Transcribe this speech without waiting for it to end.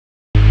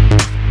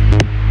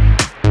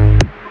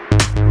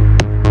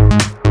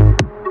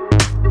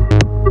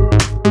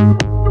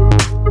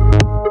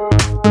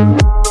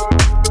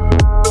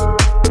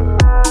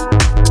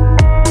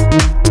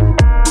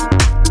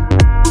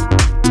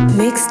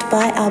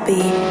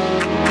Abee.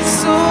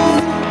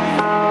 Soon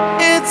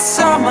it's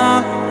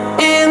summer,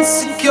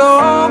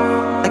 insecure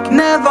like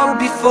never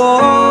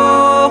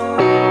before.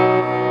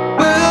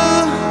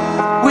 Will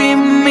we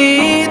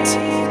meet?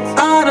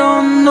 I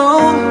don't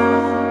know,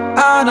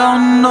 I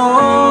don't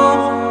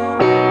know.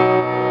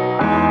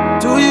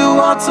 Do you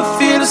want to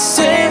feel the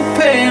same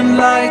pain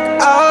like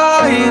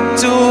I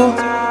do?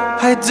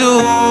 I do,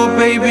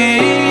 baby.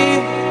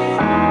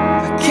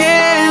 I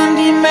can't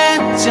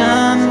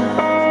imagine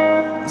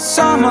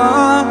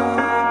summer,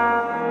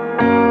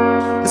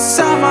 the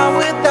summer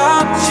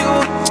without you.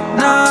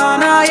 Na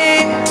na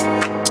yeah,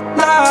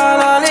 la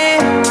la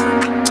yeah,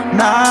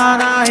 na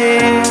na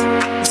yeah.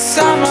 The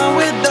summer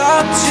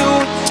without you.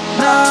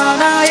 Na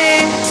na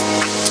yeah,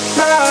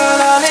 la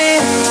la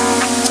yeah,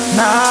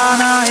 na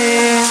na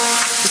yeah.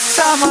 The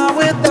summer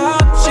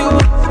without you.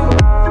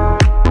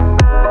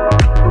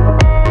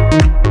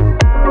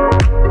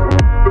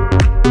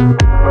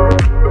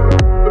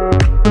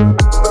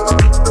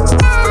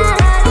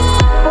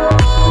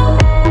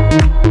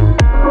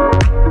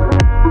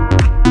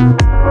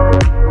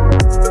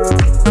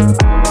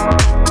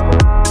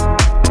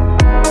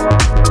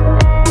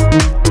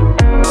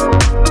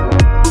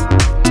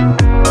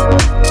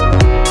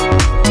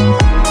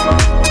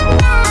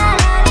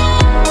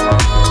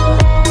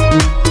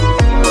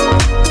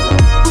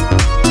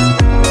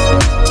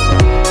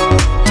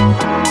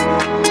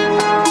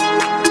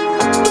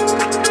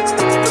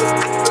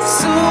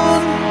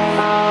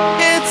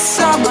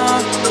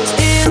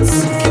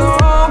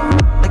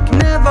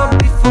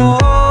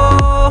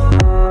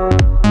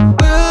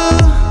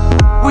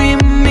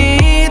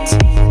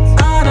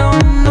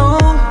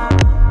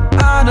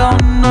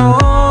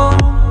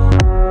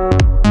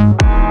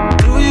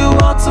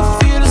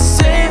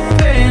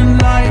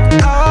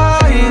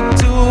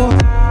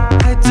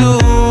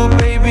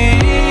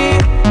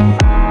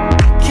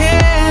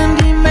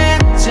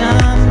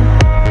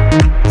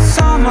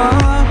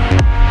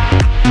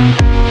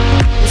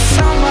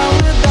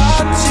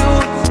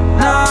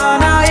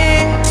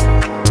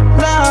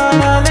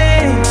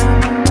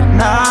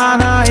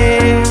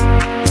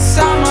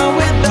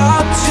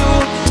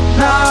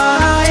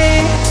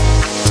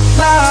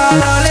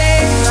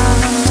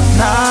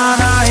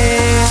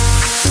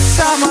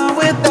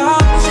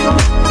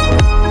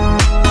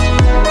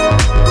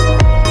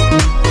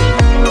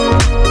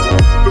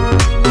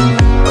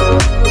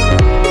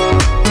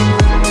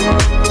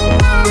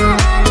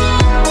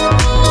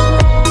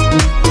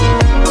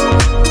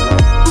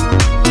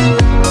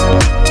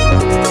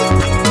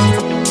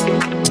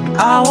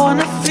 I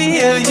wanna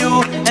feel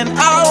you and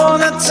I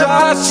wanna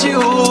touch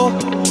you,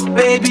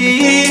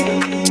 baby.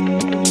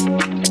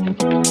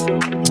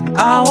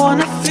 I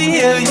wanna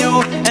feel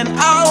you and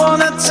I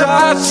wanna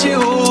touch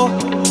you,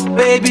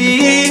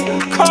 baby.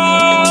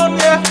 Come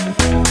here.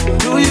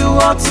 Do you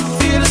want to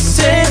feel the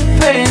same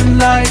pain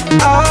like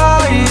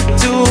I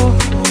do?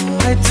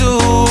 I do,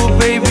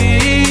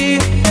 baby.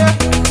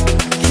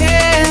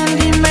 Can't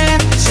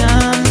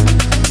imagine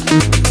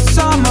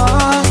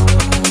summer,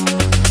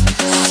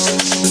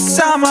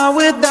 summer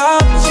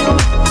without you.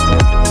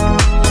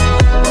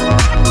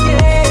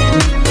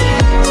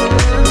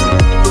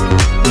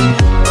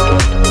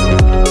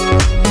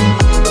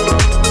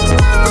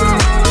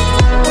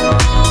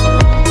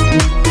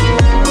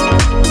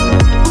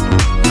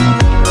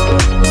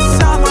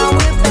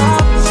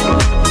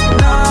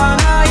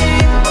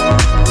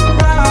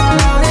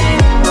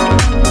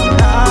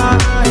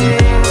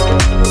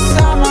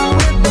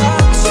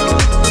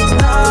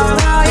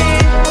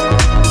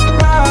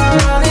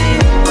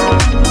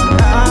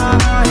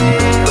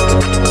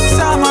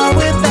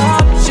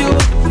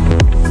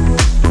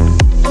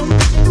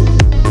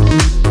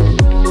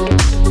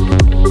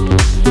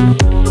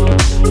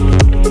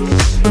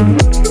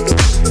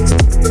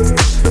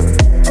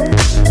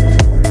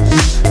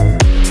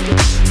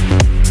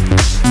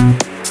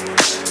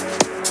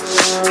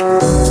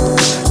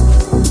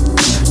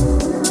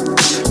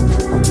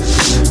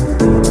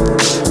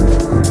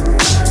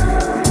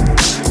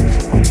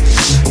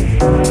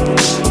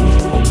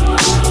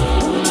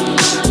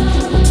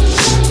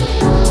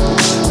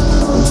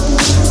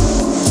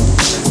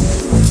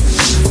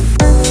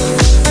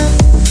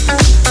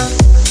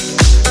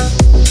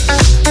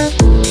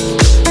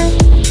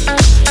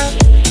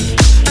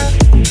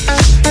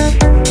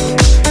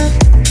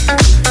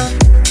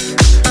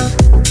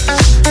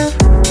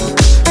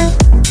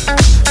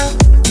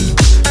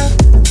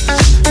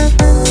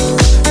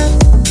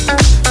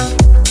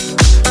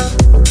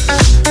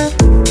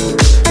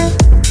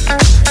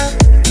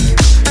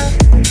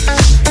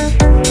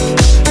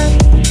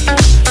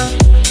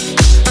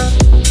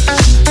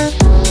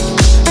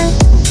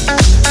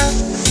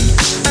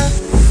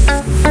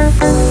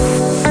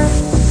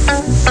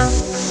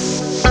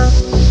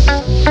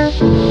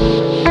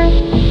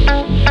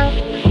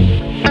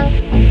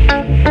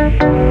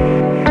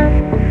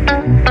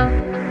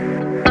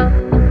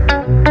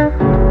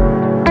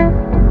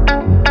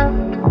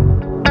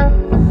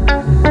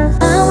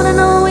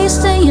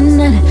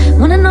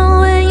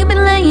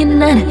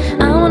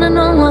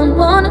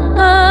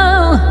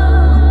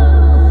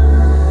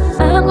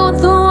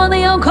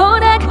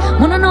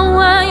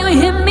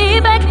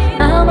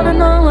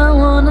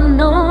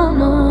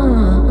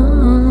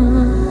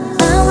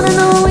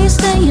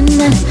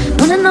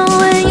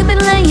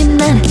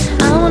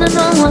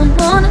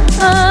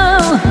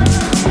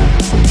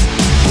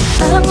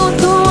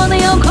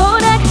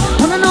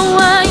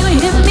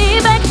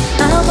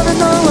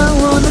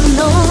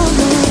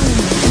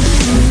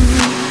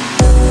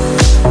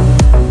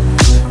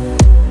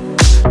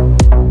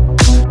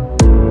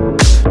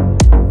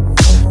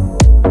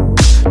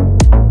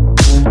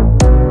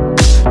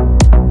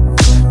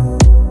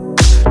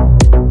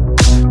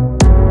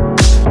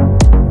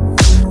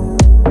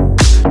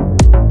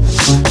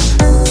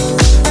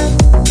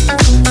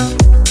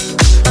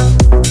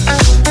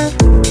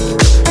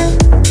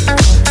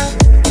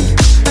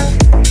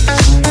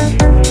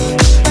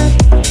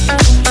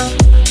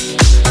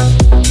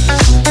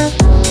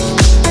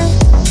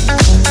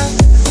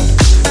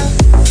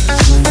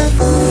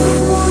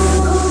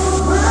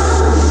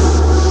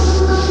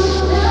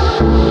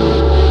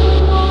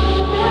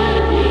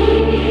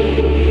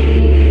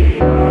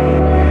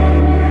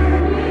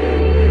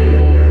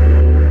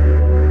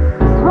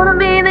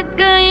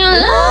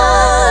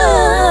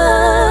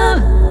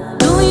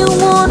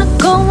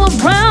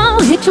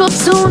 around. Hit you up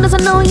soon as I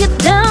know you're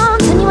down.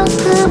 Tell you I'm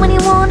good when you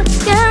want a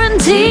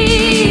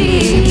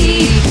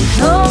guarantee.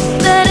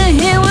 Hope that you're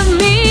here with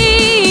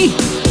me.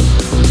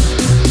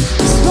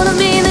 Just wanna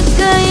be the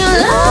girl you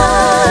love.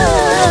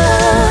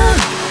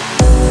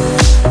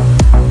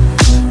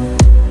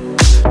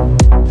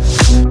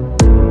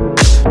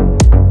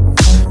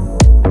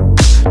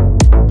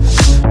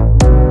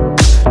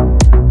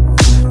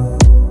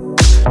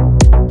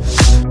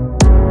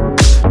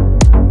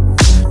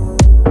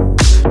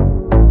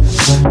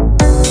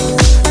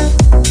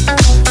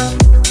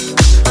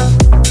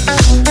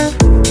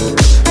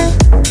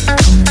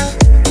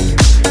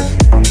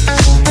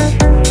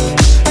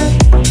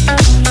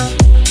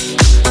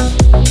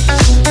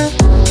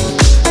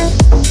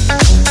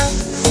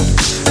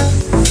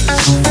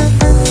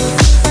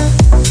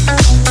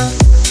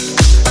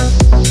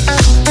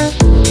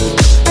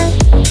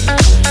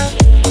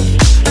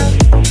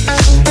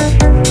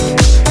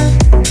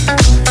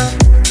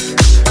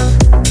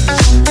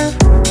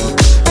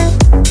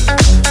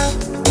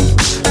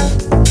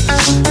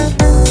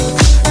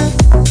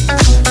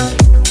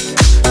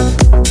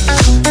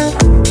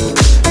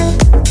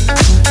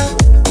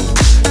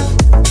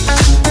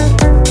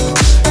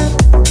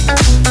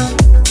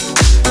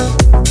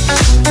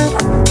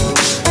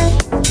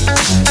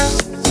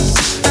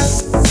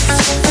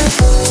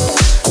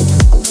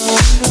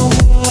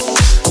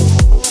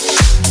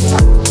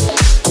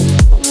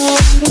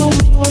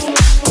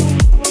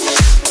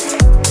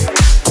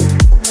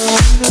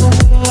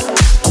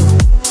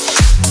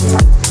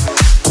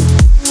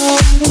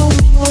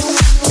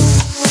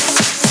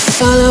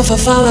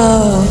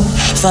 Follow,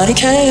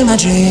 40K in my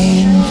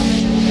dream.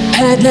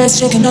 Headless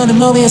chicken on a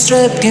movie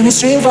strip, give me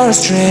stream for a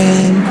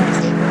stream.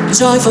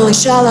 Joyfully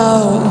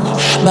shallow,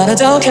 but I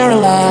don't care a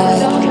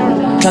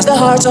lot. Cause the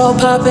heart's all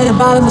popping in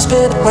bottomless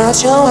pit where I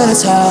chill when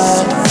it's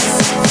hot.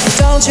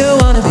 Don't you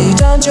wanna be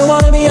young?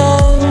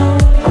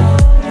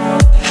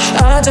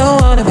 I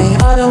don't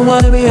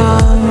wanna be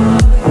young.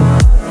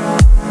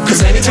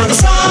 Cause anytime the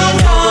sun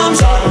comes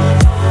up,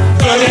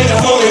 burning a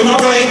hole in my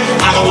brain,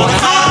 I don't wanna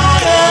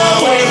hide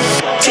away.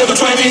 Till the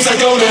 20s I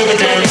go live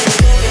again.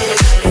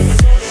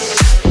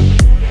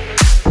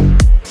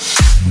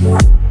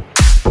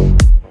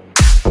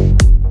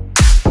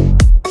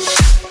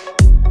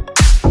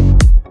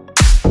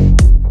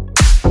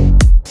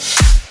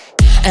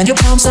 And your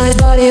palm-sized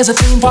body is a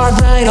theme park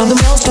ride on the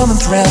most common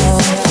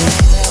thrill.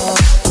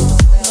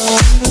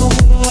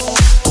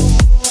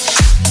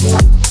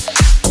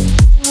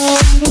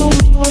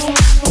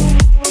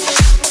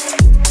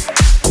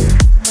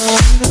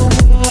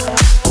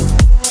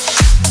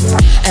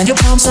 And your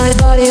palm-sized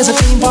body is a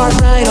theme park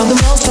ride on the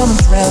most common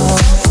thrill.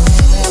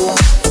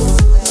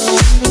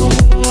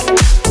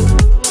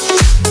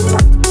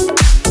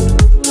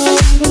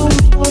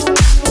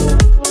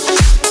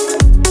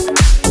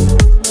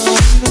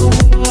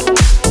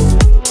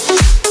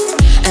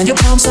 And your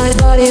palm-sized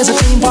body is a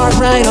theme park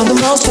ride on the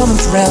most common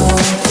thrill.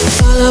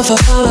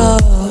 Follow,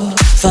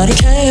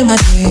 40K in my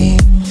dream.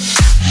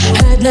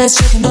 Headless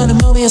chicken on a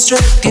movie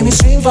strip, give me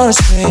stream for a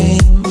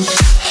stream.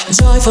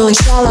 Joyfully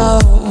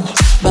shallow,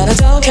 but I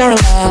don't care a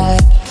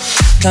lot.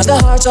 Cause the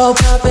heart's all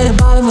popping in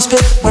bottomless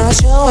pit where I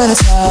chill when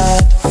it's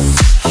hot.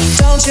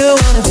 Don't you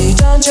wanna be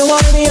young?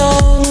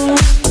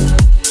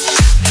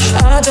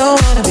 I don't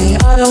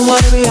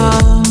wanna be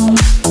young.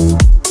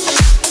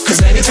 Cause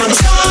anytime the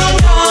sun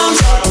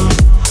comes up,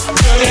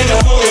 burning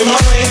a hole in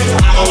my brain,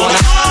 I don't wanna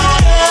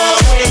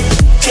hide away.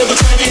 Till the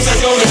 20s I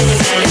go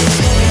live again.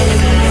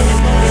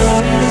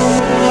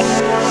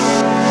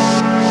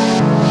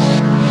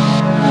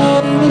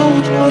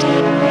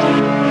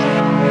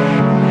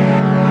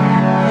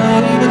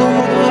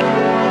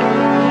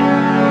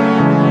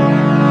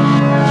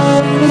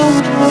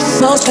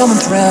 Most common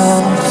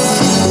thrill.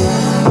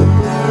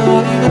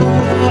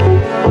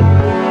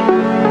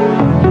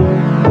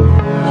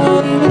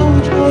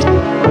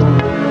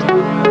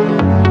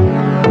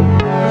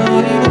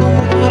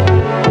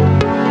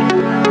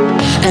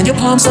 And your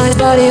palm-sized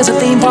body is a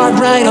theme park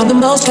ride on the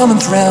most common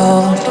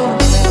thrill.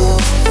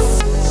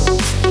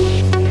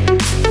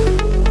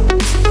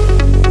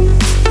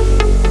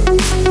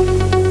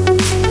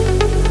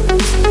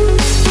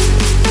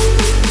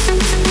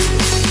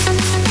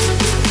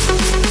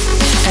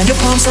 And your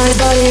palm-sized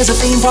body is a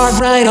theme park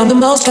ride on the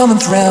most common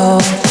thrill.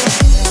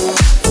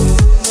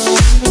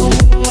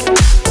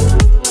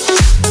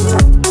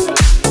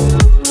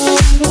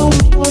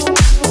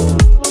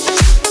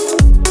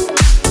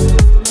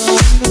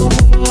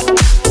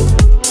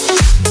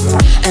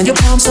 And your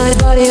palm-sized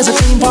body is a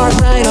theme park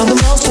ride on the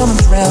most common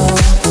thrill.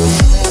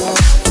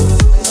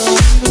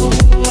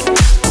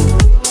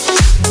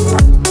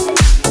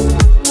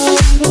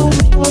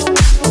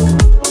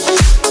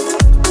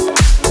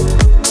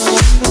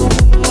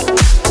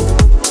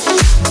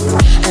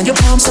 And your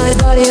palm-sized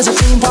body is a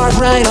theme park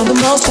ride on the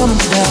most common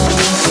thrill.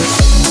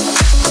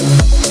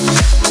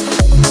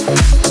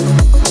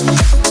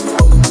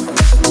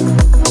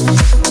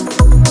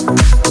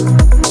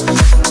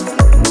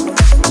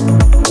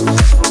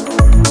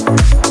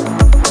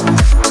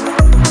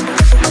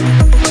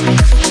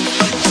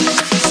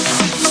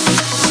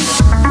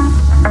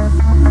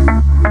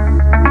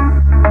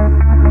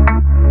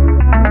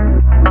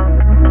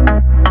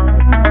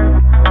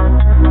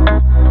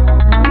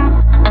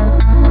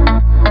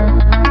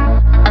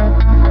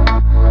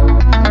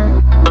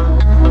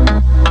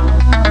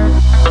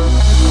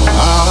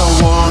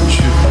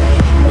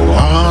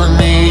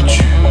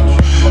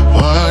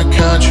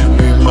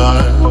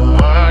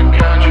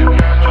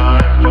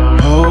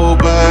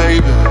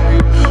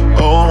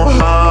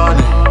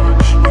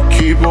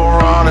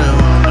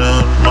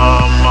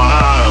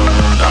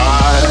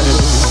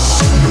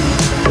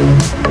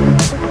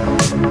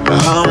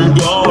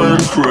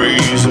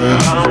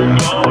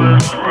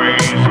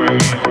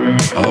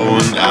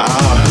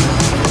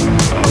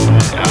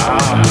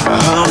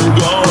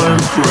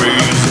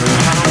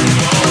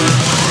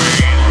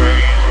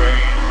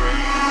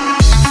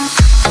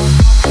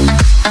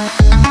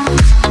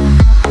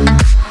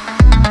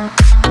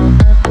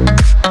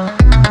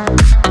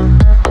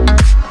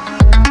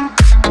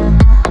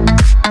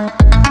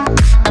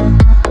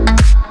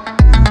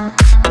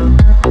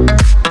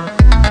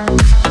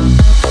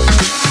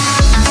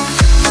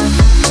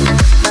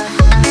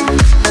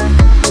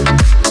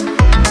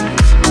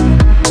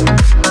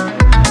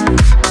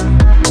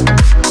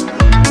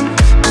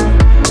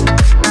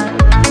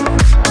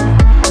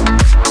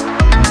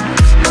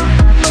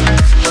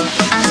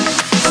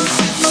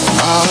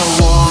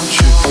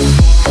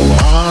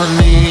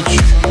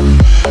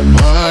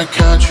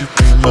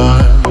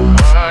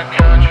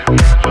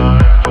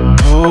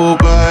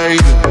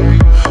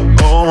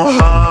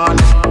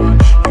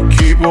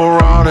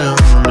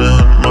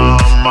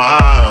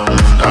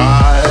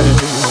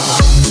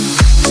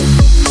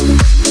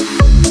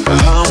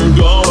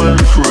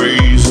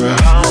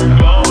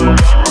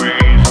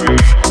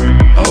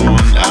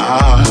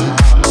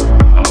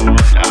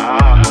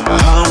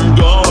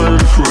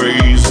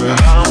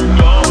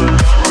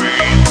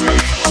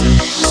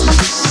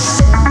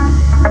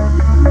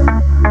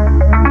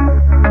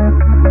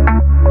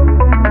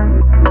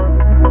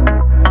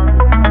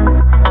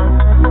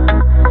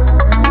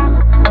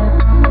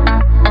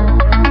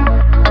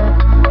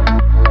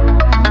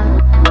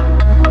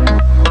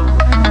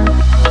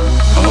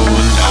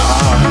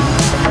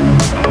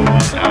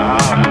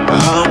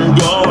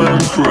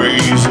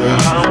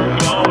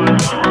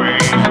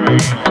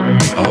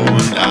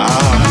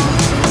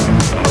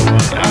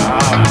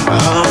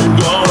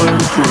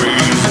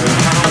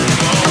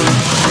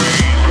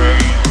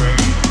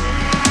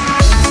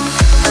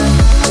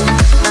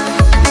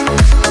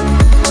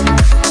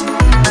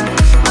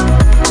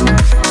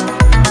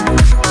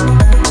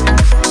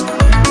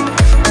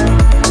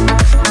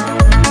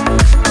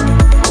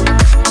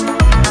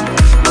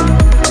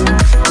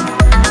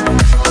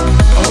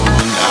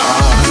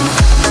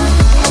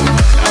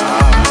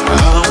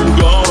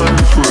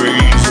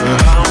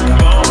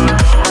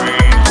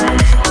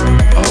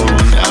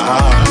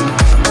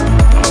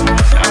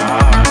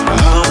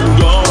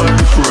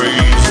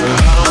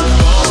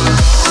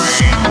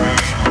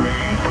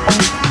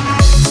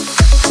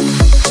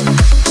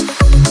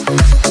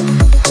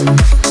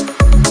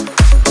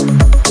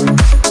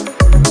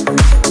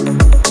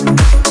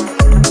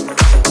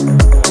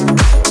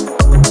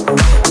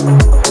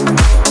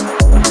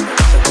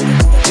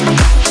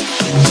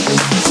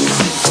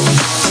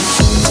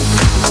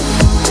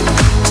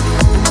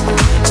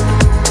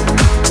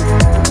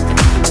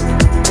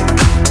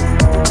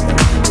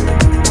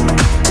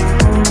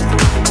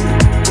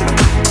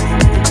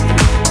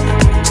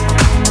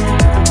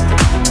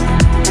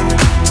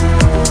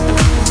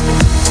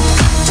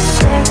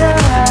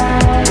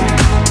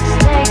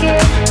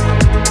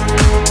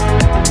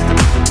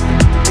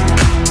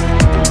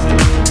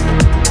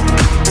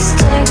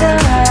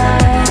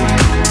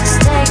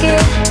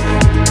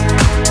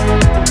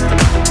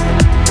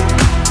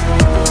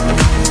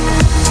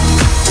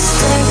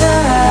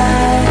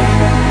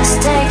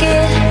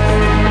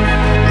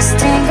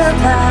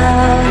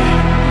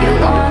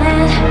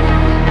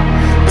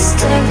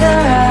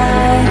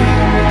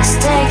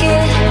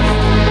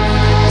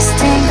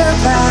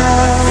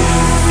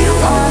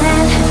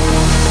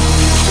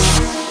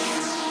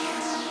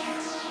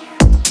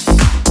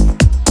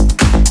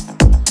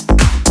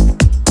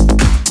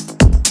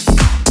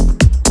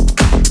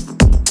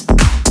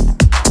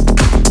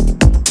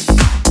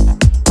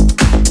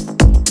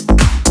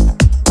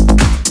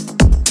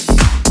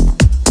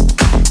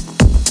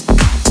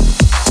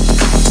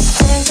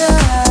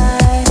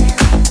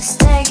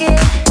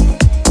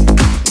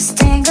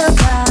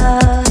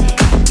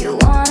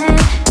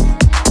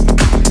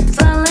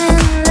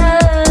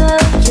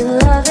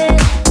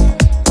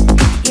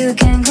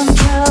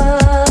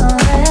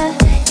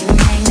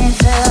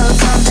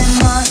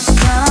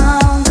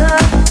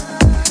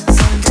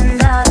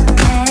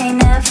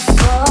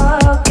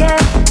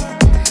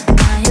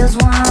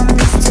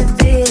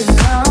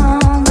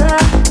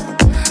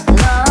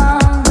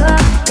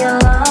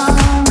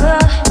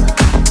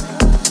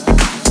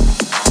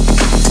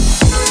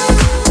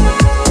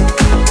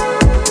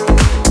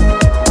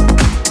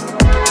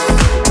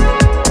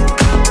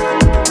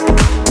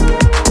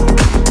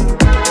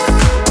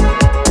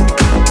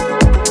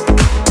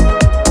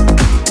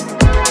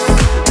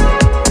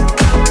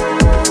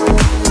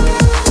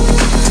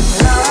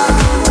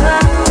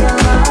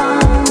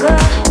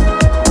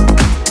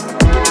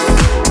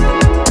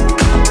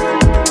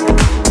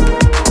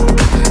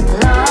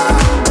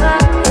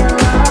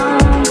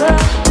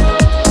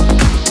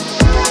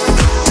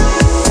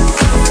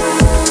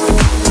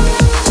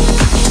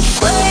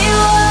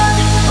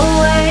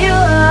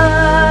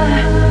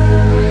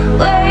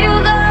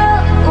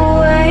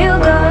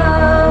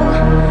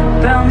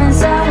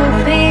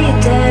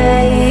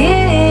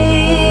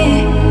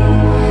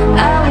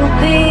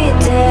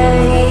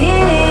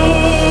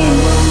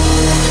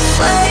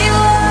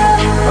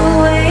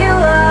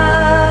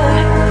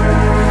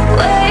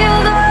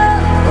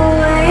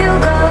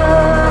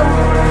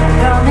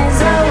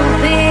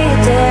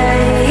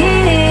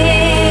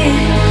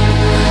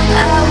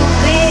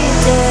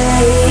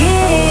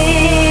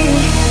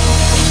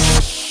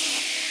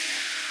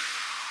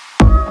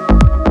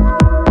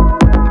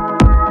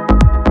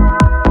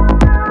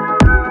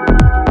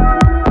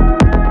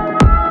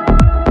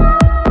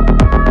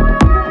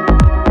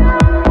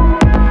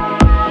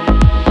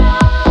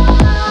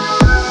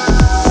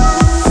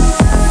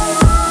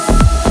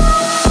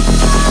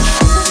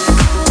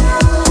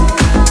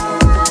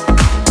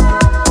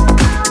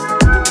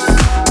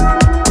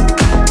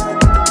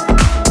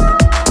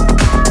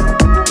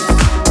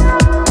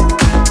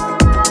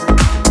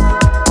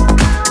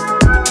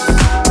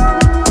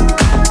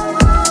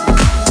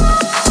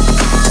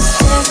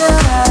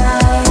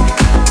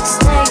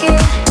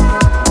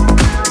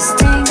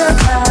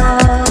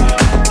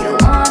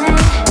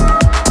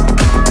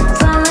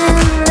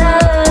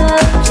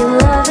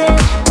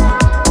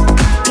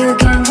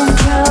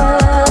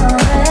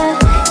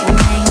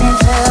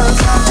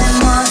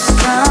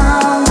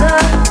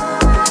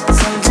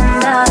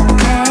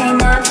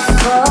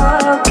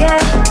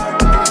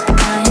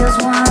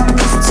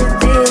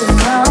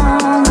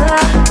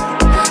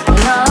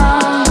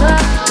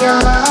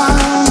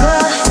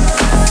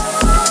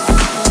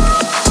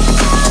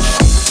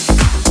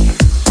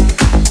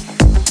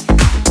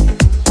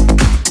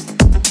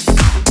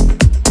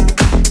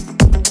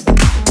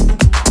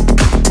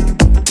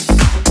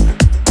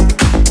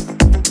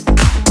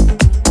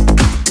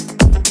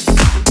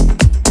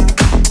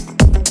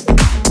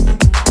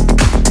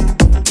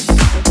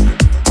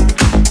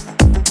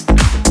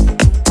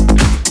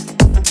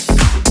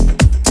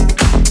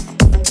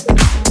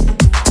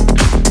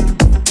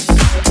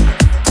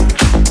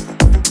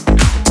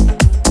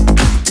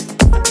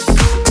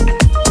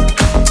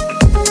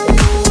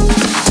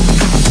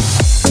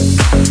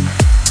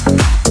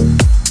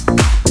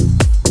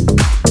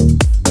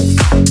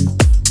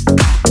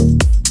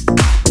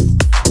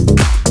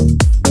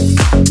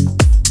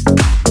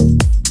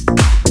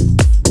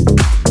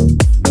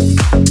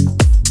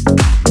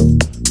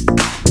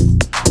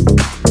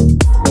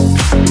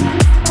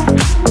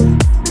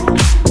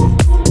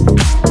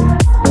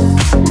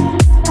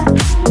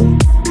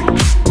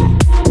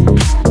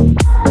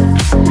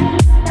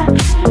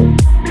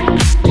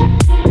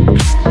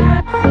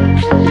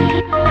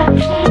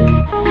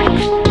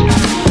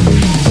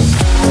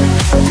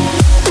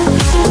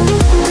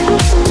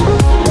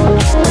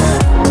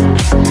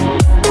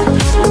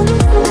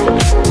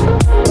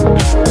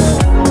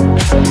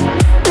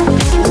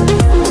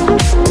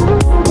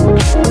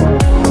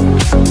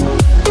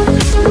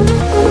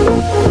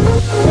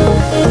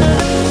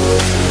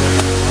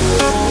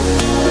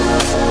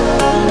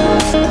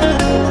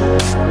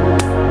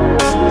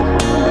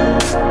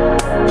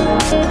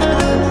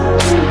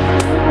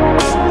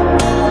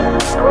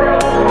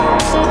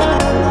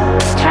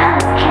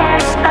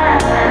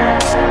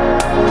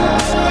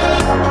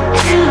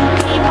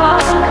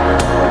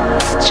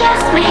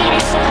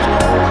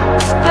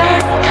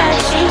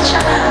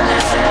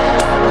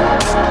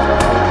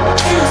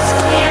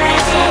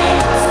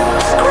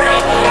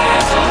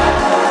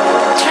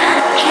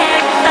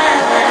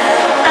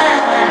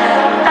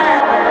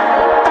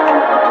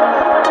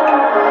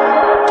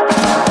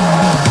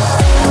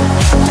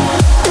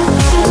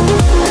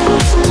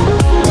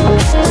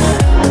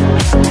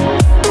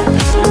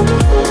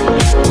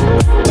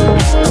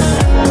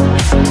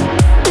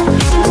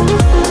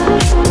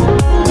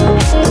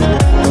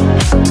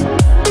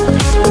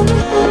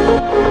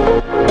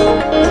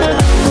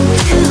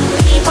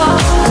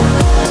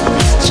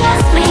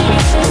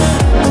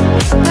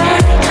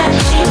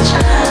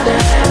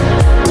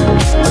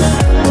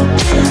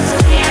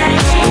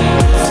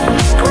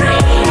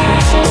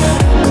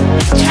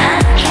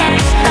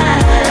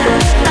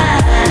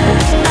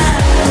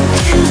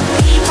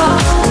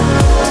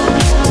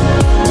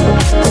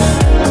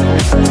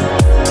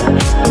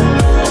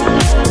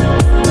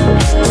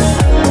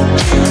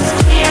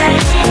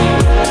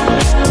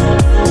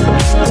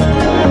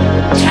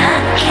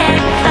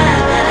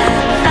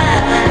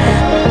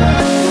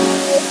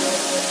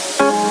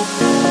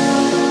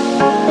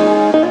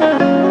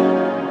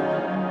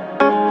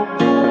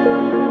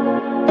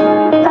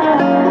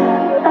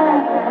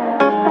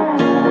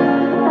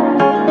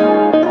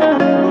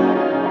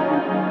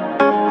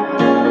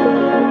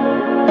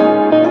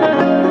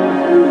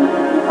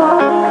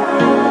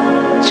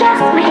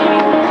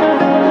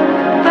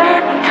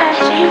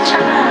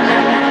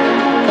 Tonight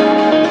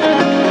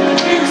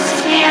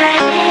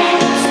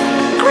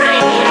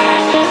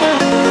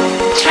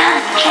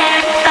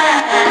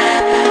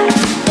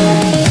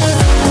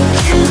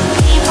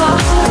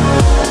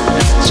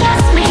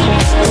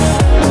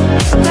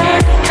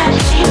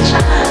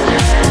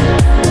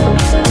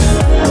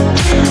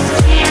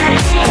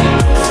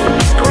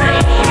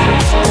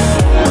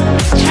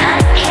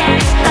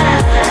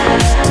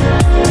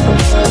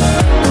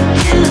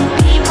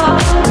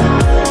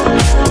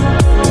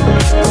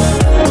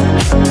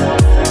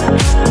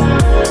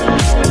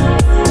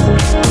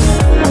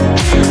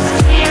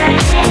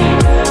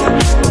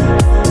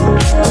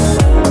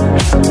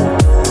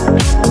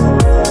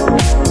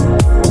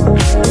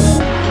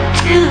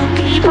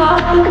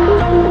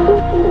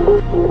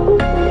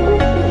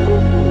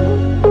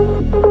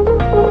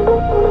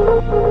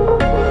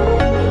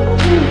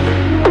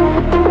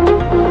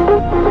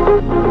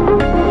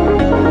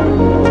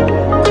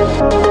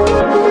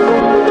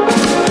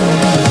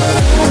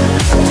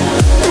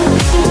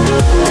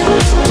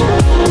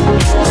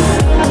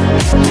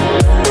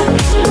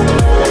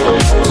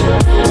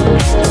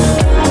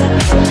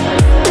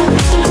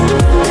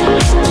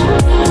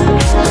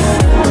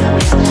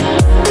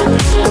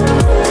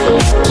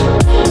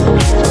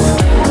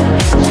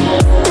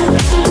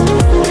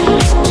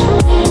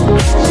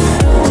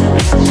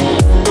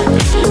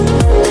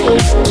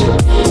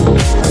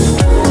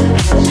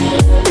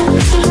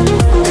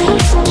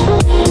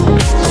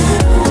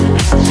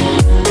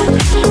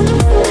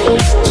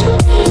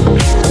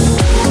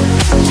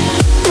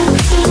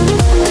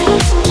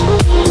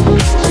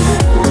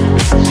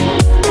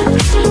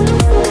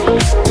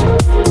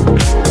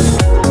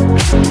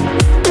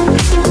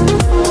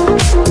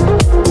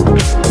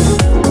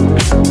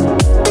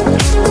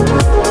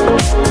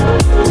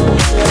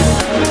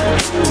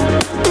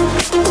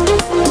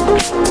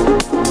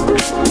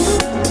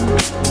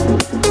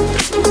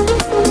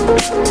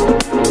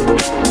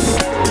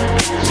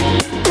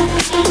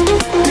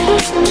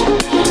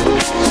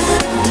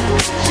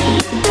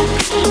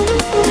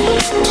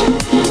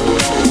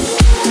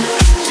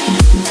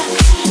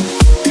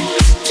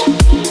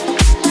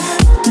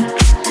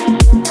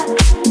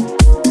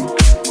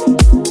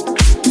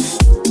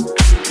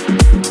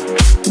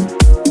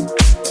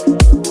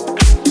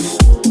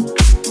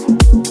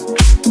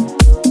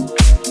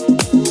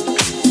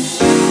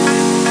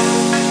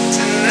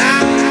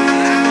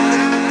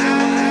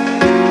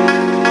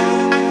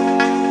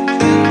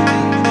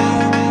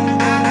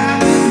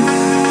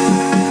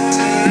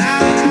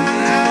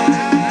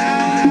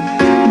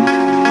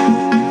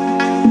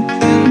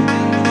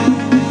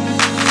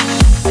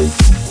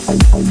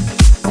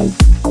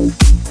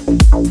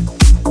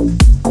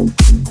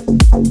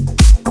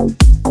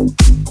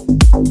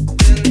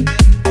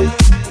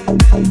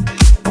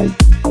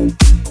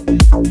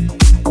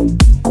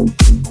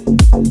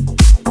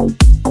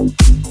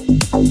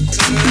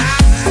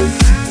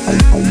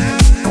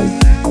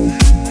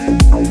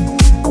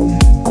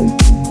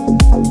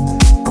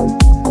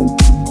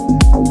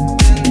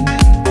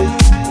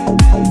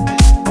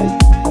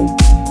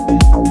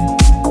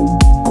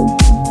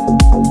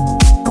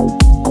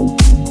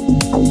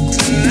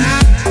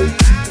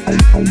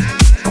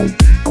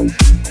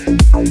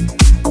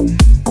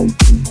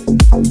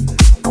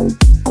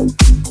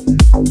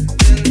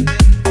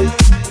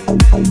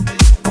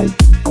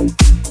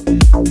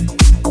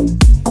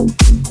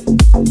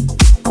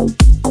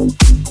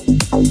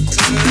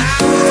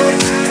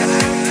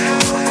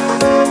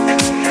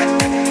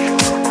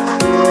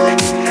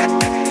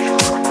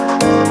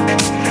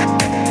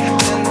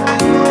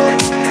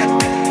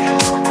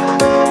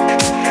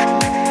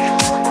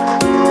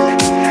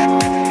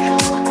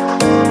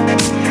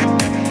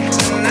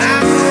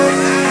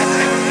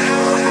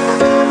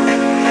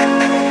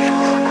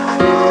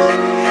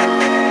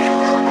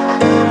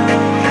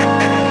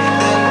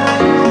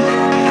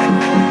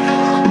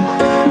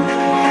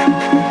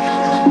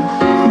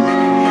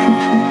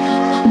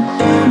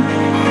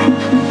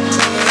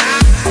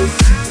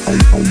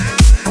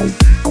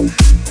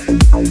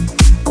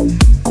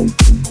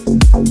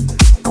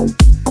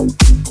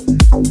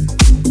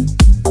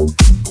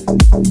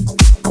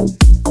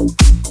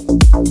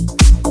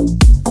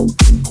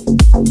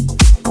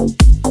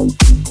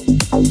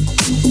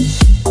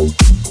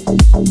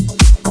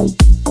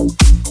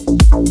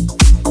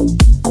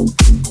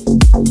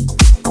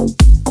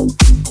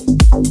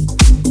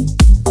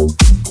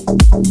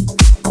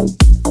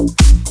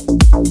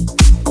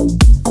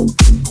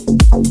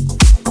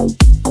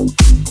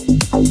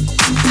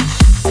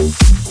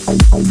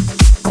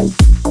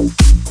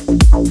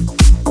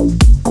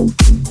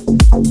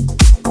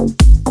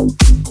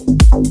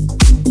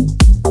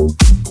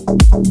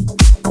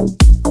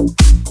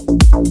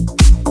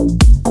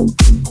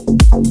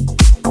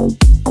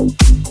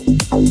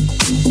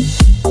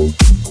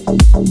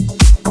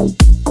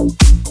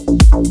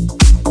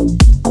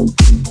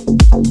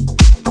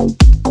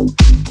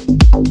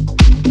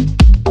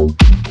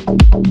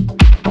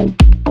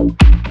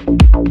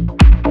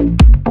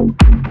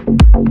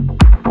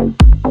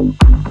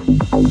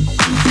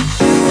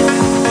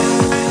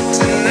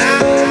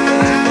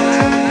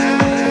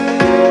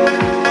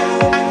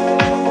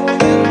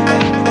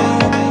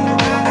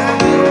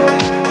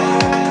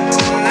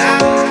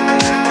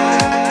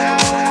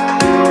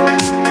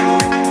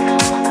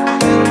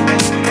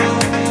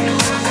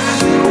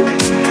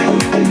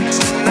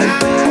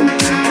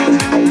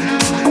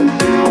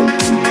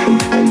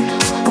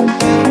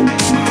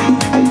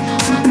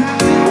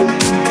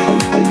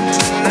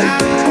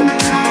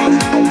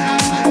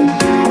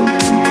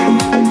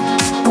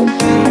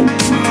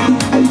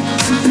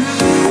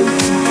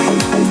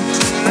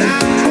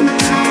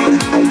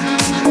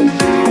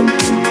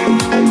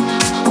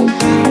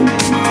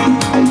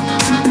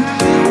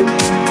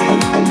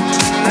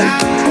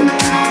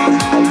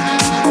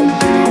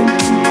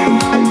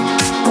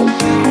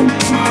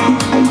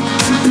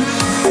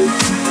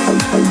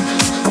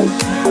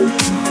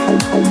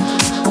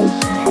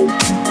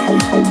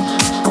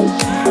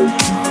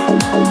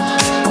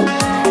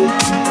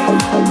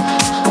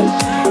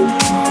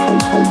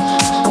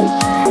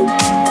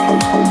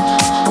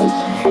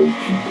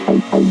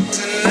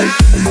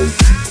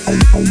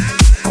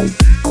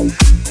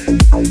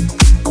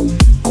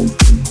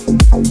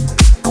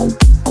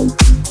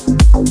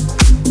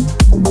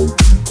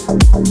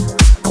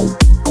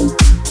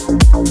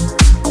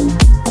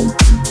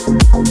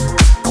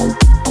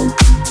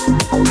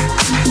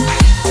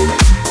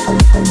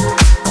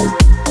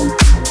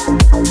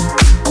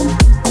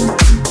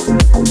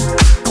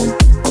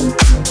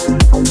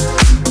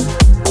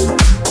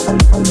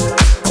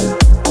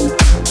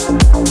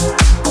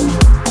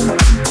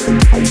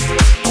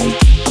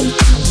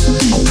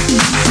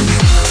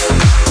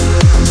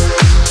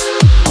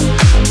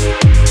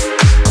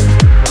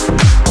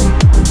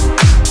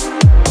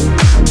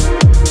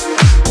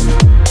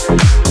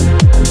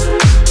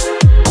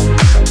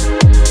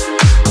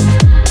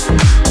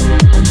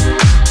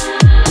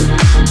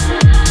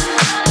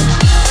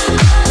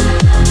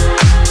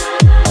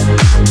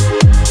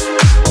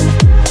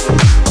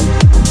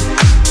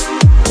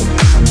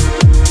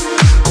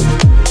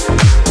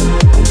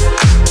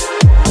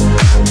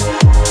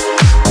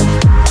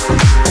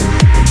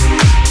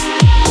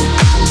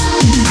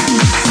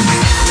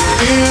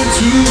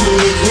into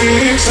the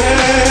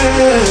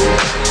quicksand,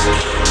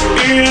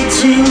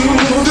 into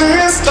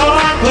this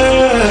dark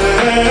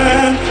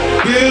land.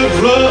 We're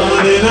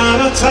running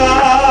out of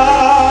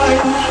time.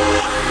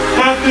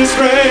 At this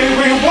rate,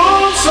 we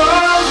won't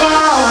survive.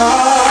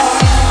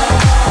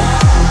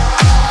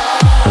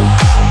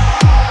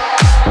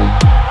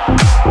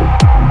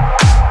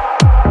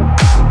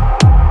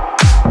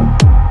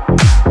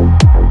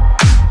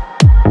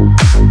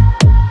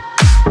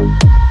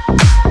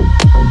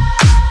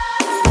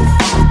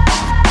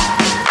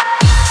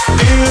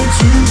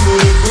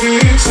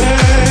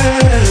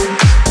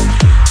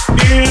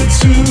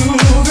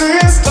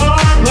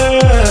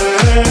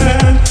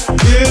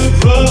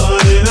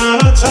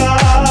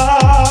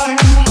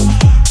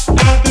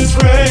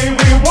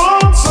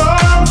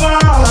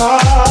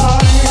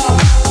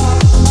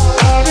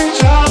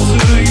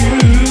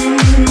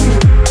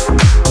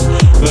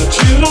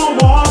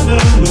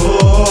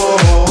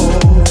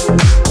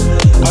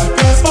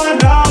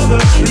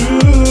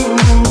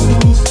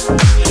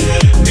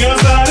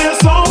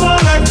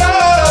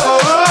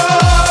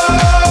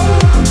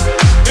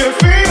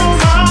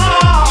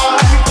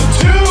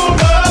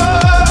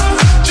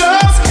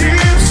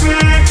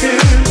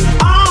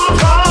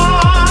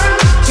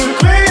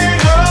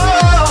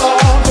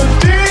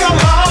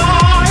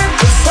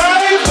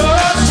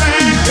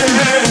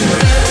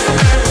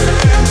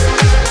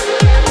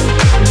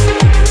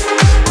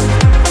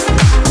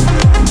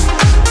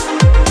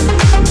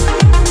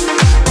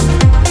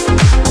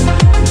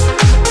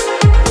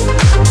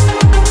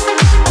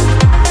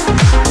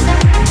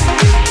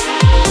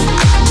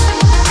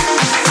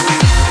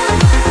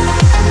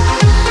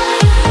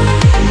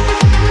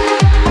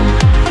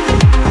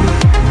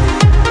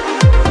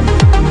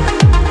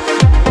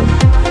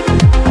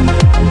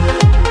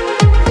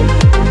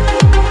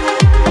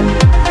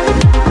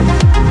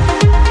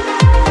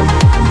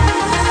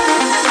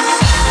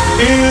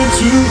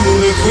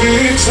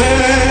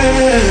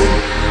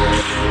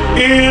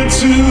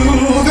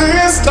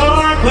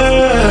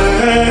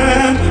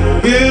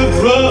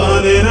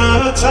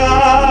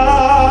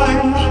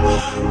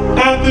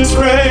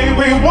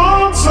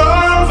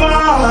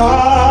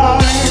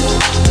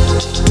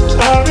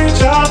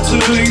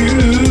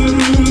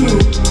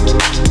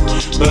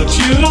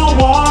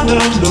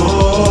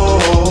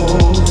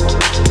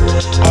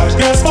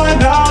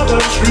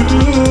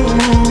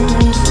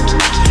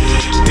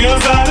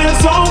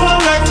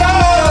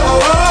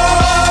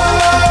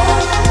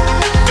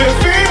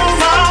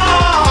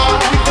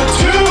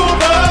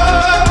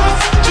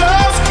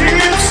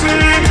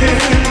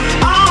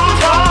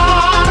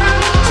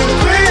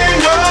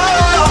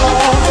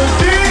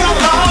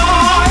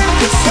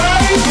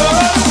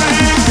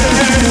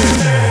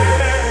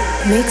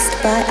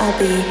 Mixed by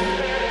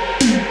Abee.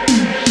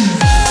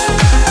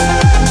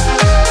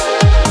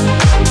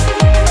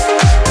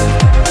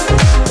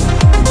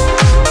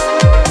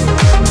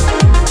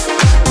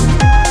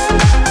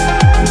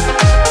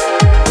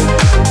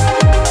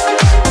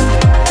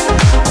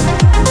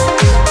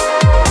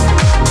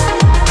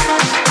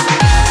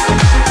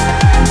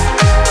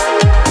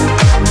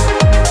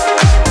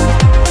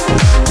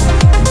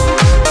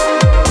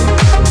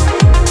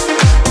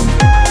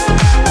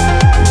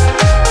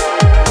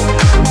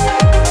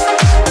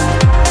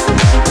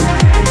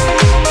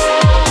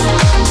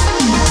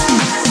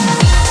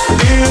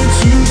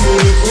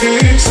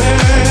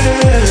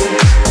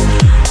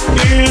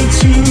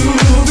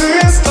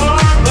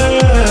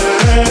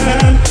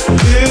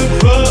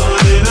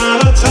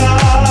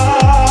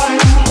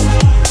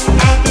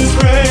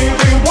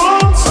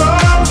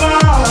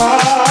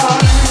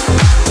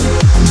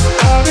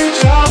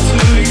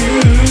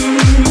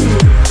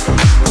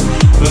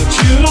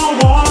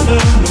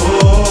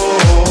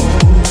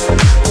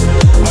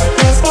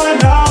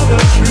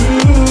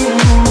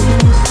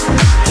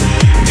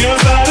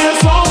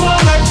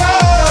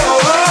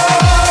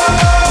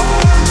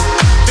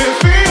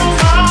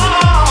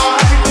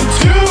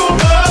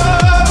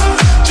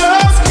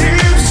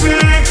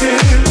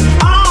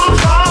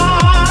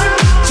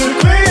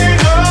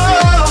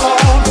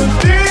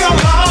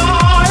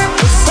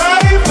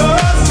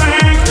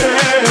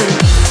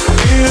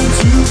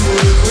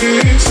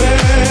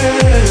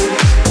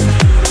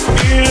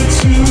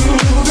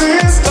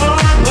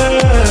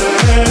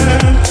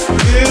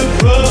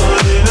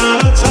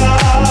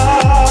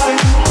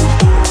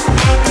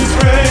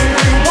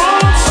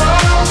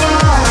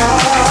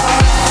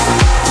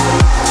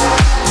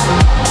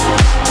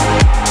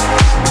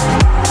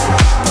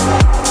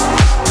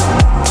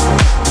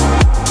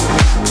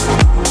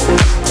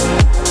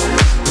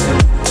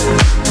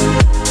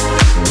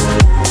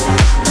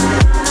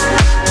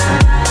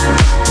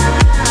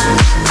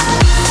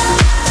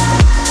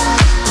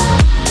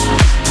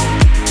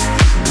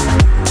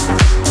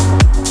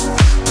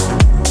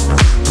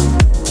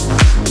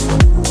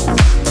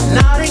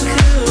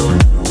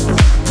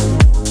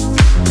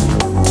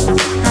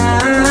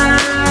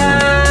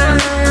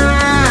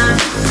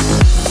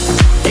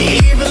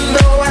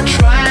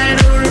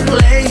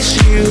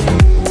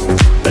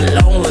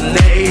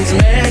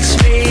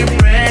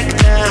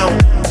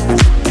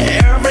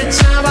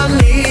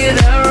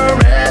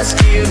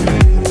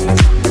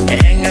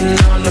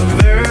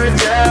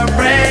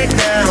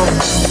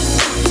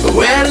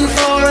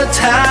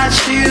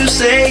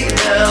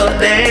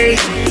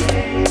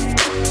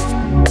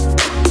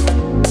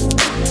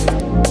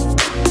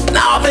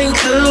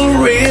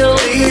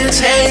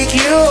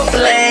 take your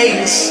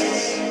place.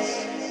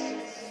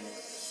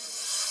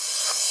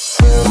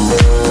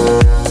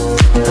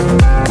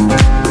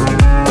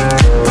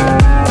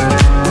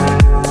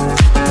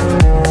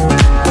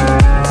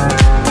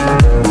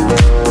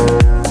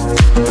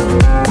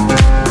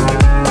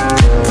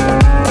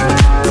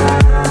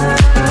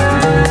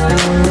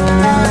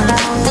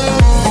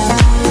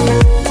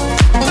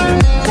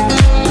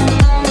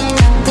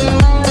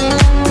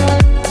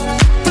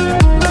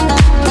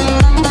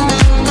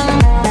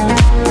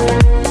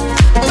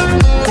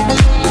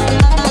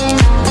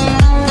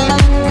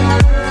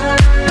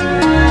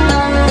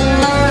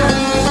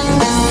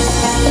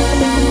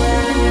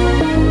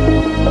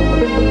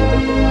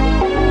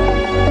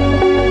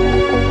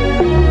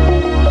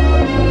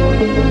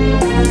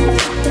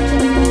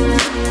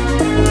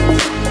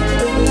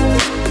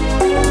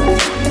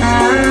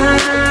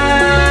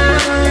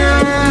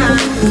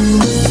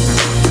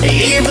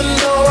 Even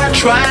though I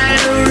try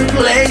to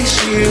replace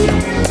you,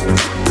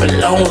 but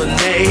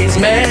loneliness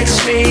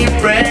makes me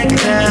break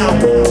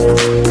down.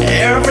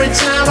 Every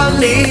time I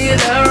need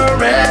a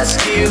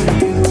rescue,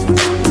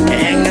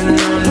 hanging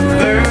on the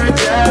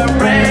verge of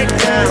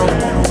breakdown.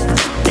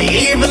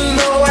 Even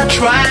though I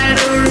try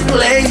to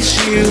replace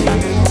you,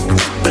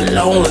 but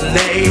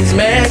loneliness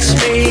makes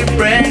me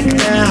break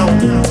down.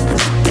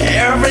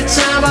 Every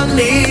time I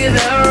need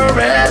a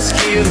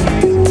rescue,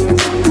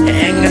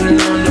 hanging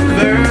on the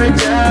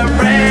verge of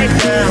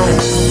breakdown.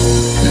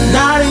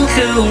 Nothing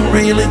could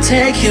really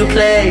take your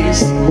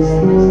place.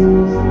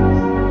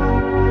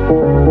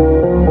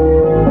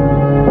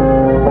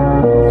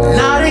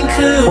 Nothing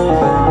could.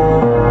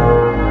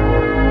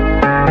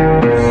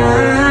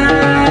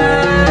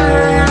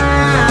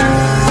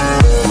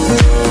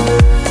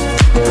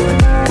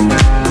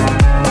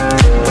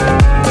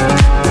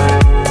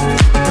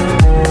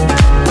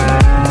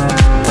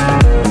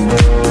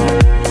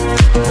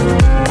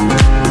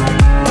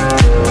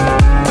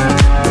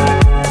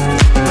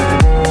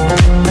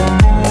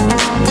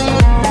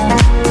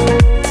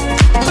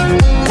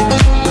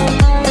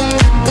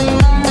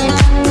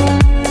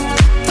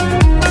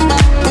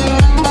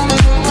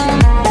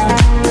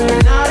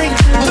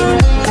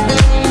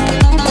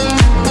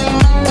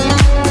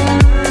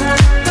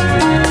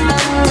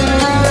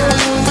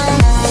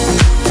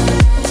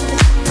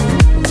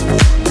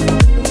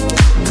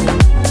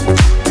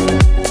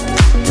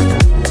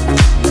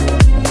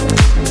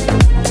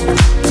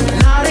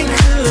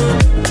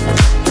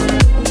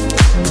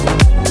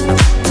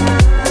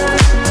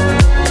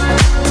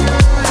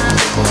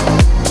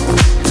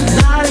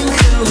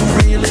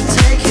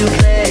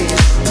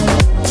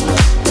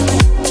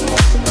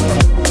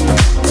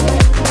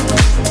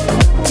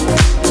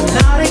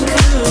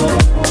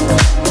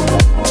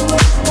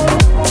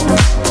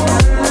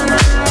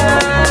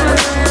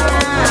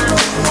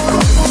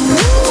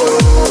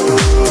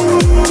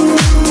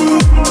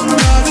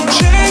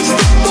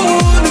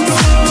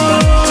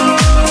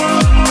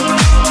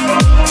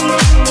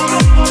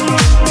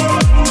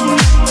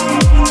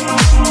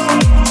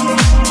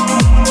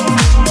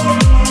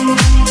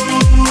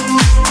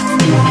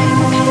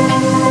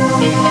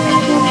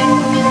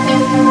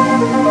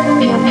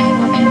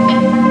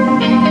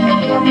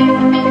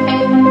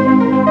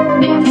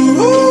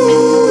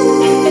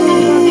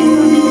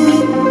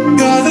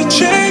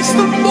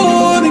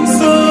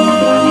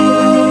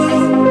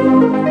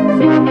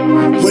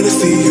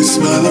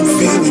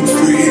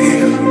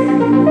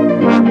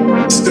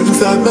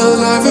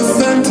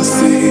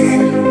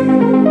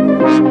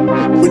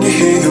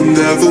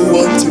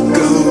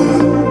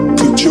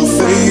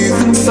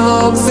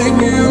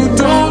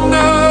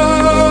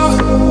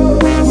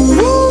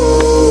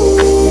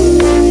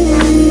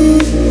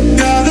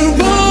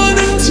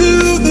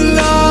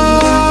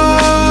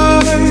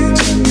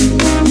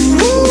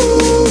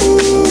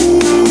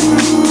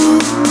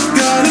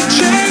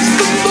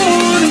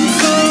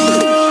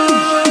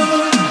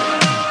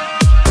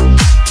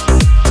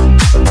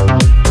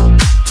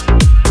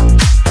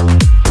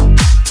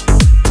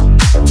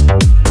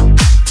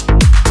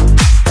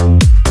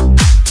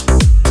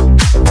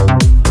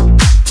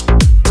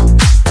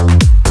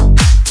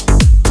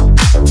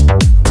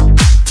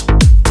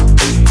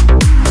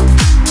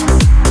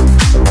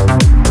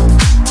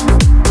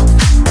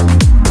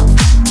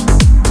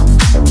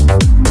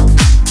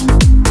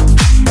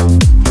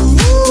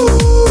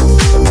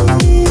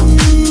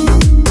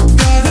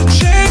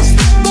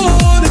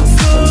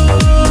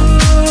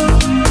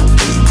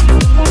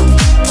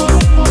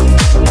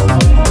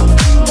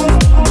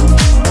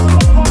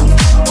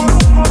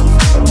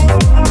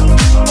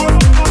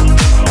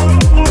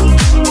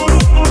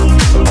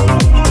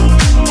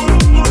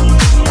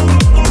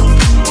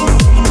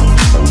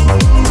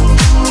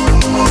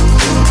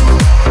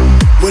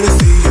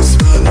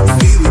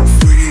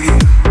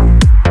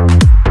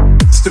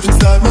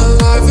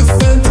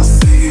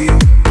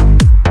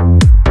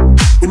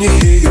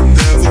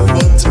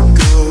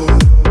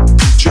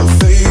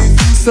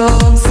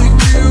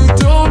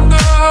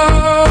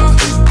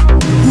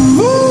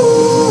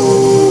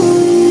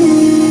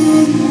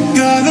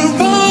 Gotta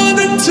run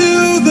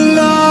into the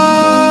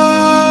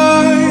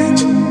light.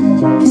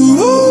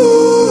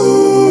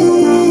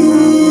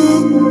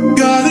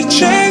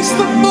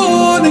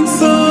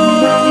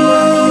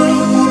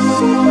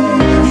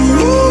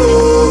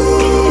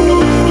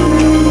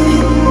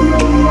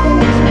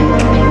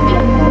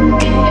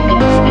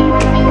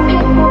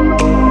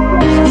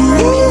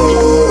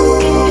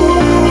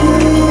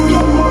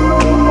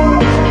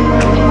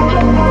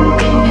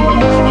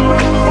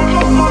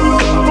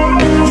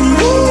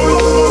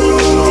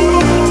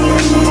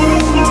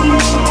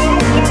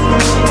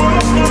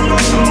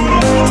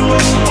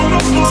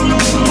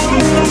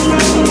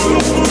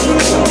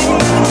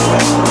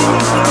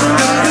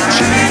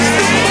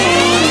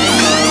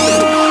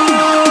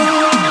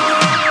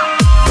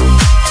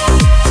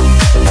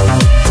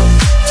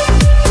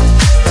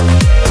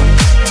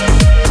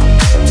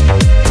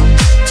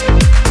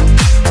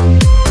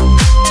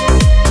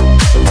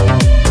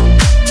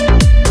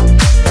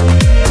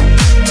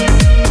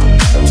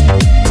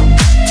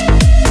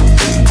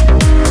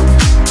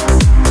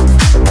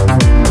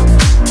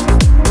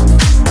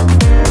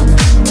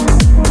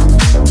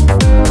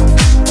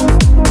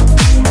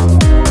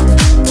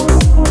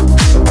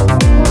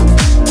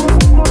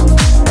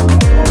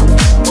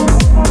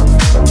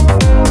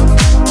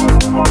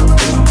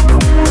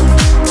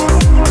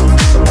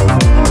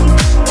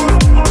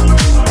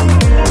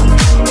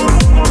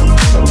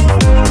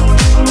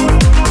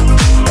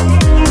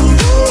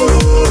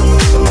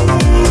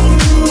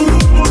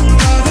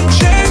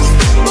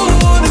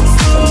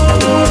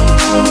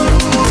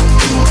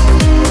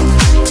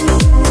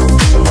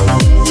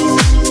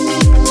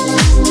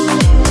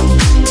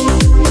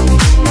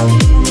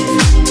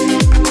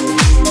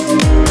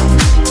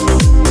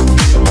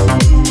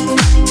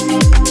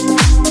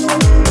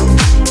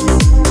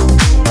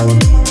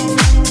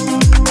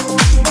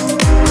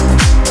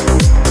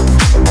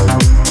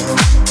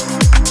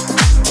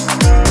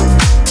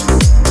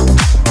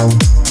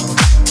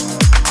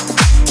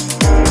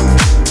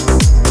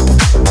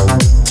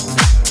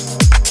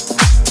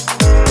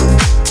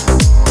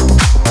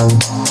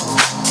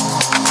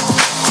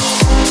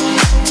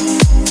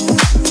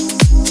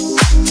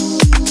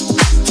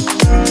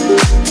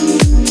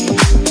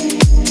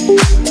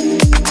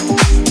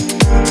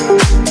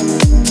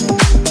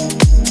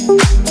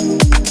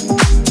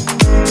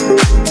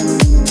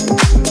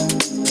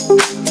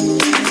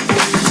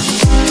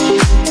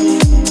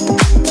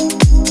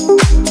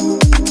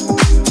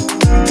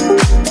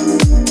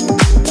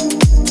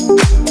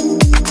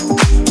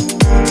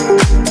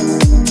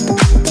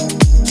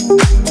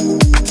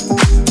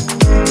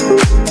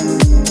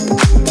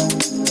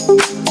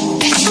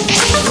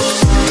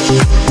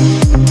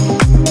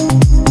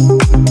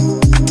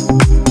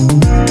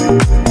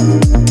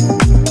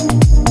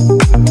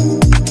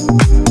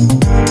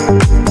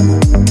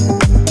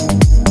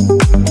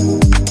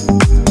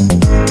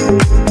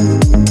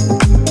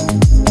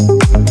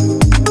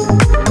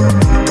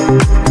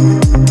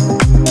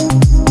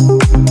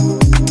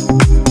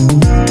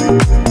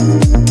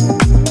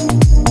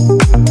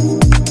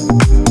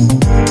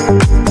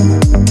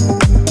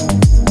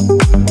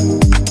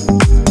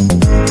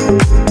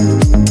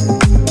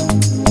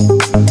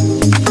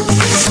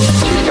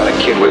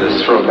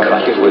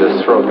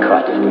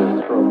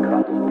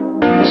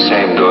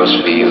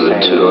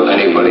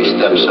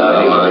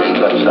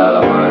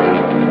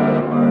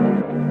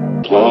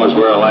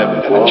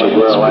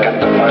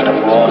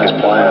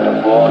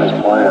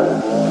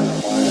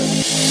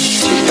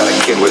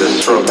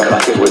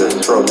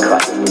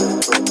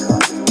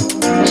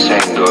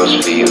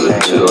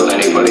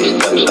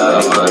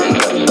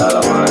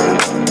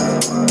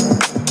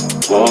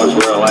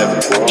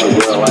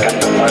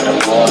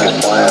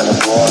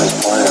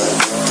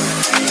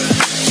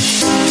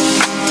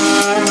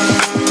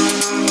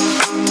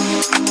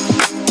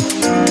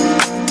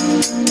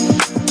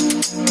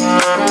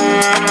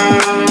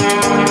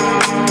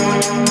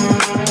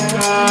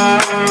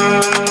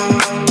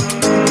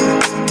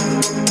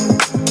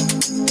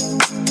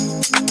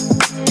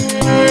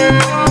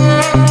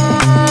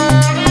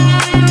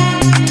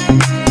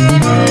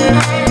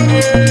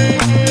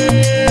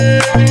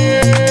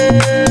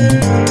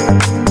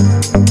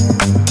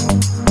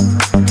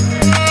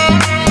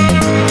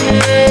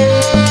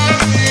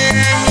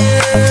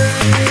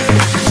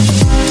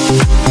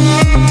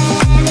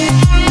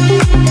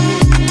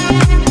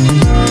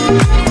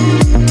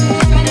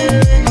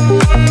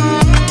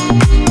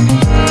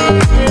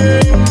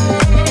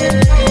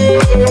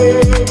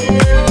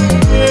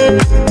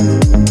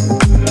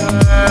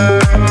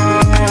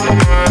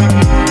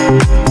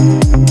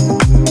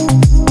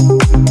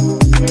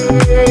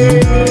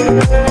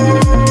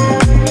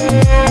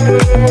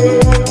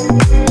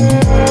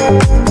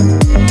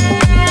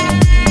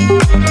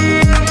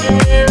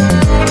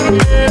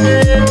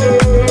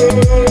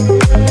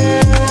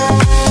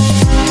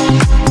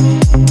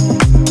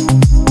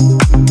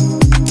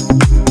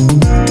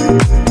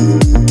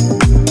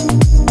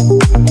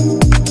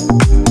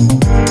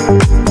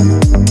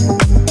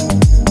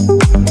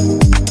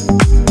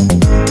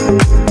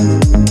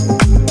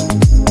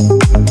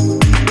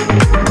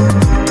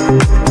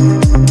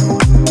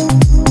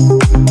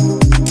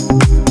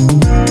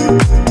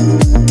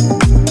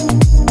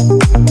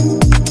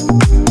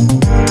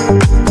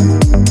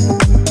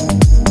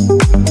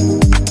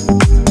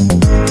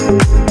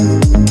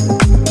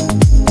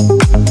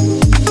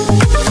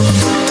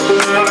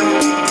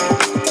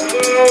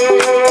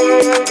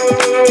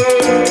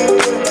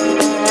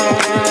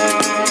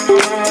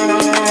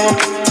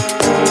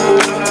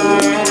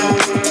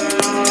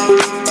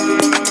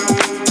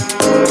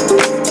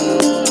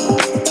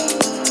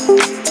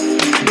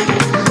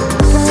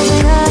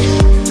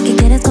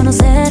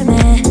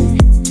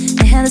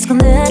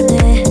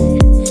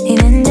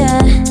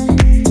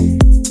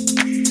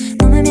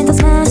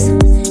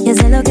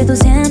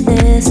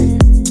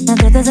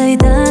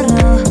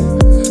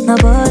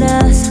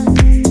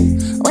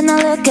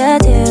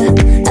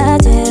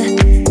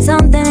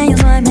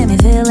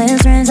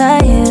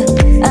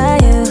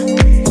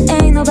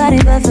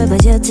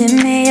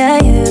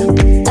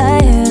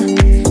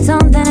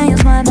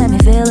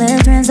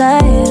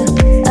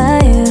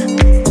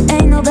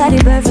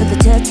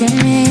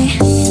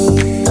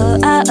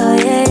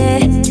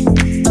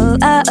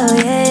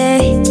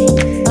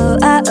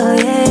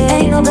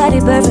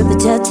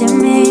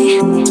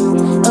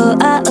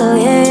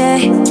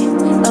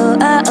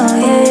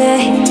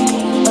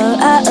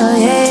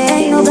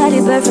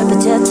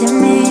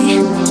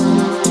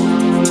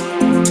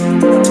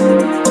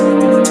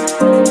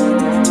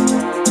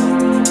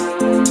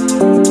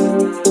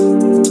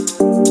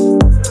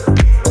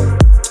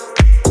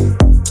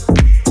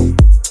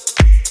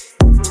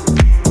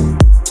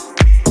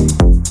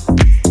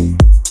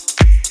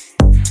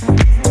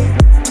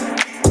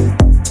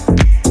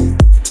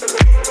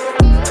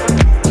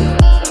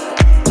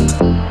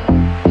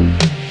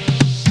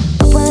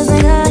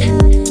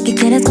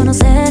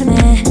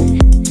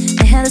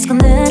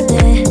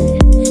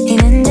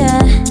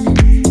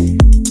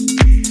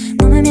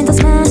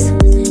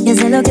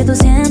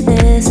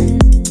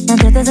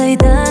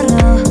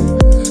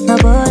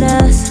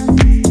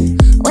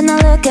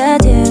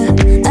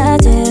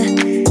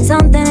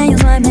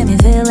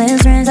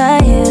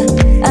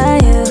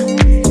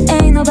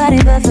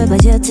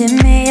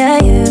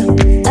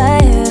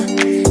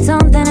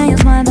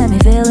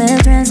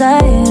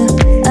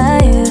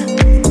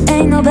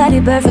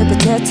 nobody perfect but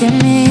touching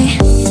me.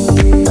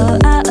 Oh,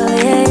 ah, oh,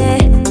 yeah.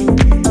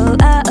 Oh,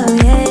 ah, oh,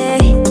 yeah.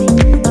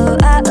 Oh,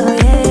 ah, oh,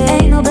 yeah.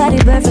 Ain't nobody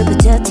perfect but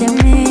touching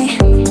me.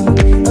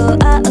 Oh,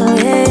 ah, oh,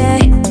 yeah.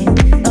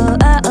 Oh,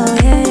 ah, oh,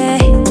 yeah.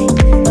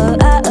 Oh,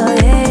 ah, oh,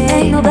 yeah.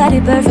 Ain't nobody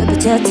perfect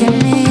but touching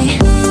me.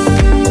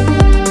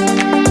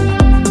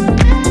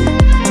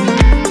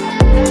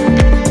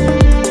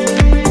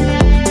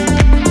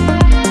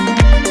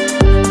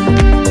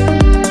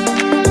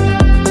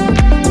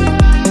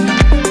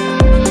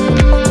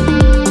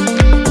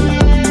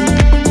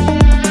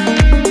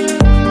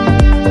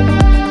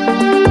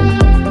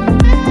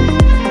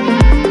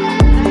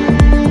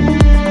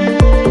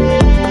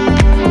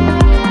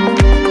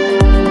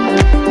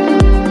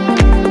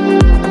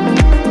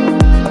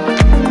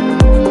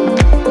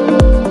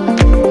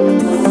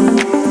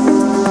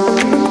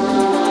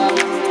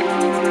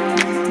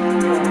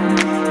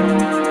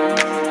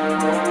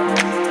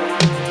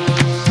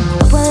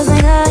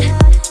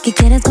 Que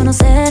quieres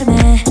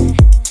conocerme,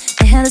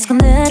 deja de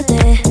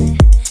esconderte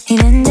y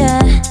ven ya.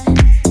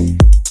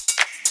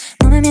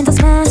 No me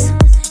mientas más,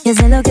 ya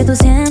sé lo que tú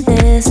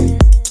sientes.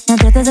 No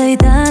trates de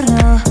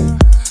evitarlo,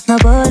 no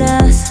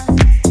podrás.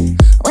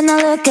 When I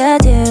look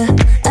at you,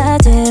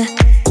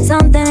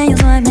 something in your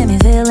smile made me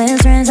feel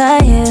strange.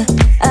 Are you?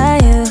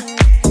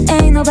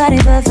 Ain't nobody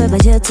perfect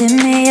but you to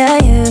me.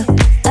 Are you?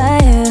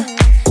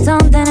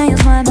 Something in your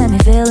smile made me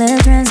feel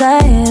strange.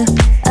 Are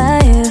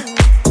you?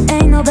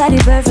 Ain't nobody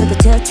perfect but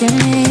touching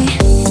me.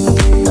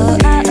 Oh,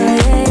 ah, oh,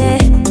 yeah.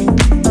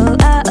 Oh,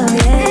 ah, oh,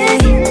 yeah.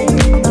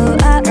 Oh,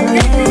 ah, oh,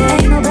 yeah.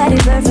 Ain't nobody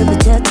perfect but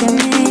touching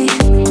me.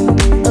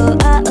 Oh,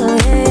 ah, oh,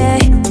 yeah.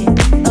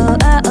 Oh,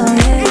 ah, oh,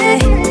 yeah.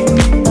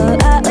 Oh,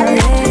 ah, oh,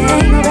 yeah.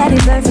 Ain't nobody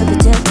perfect but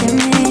touching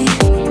me.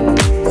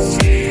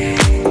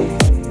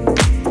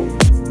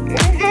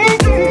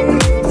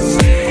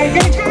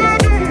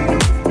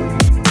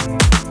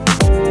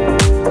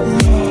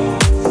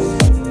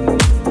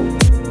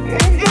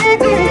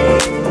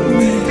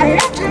 I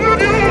want you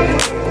to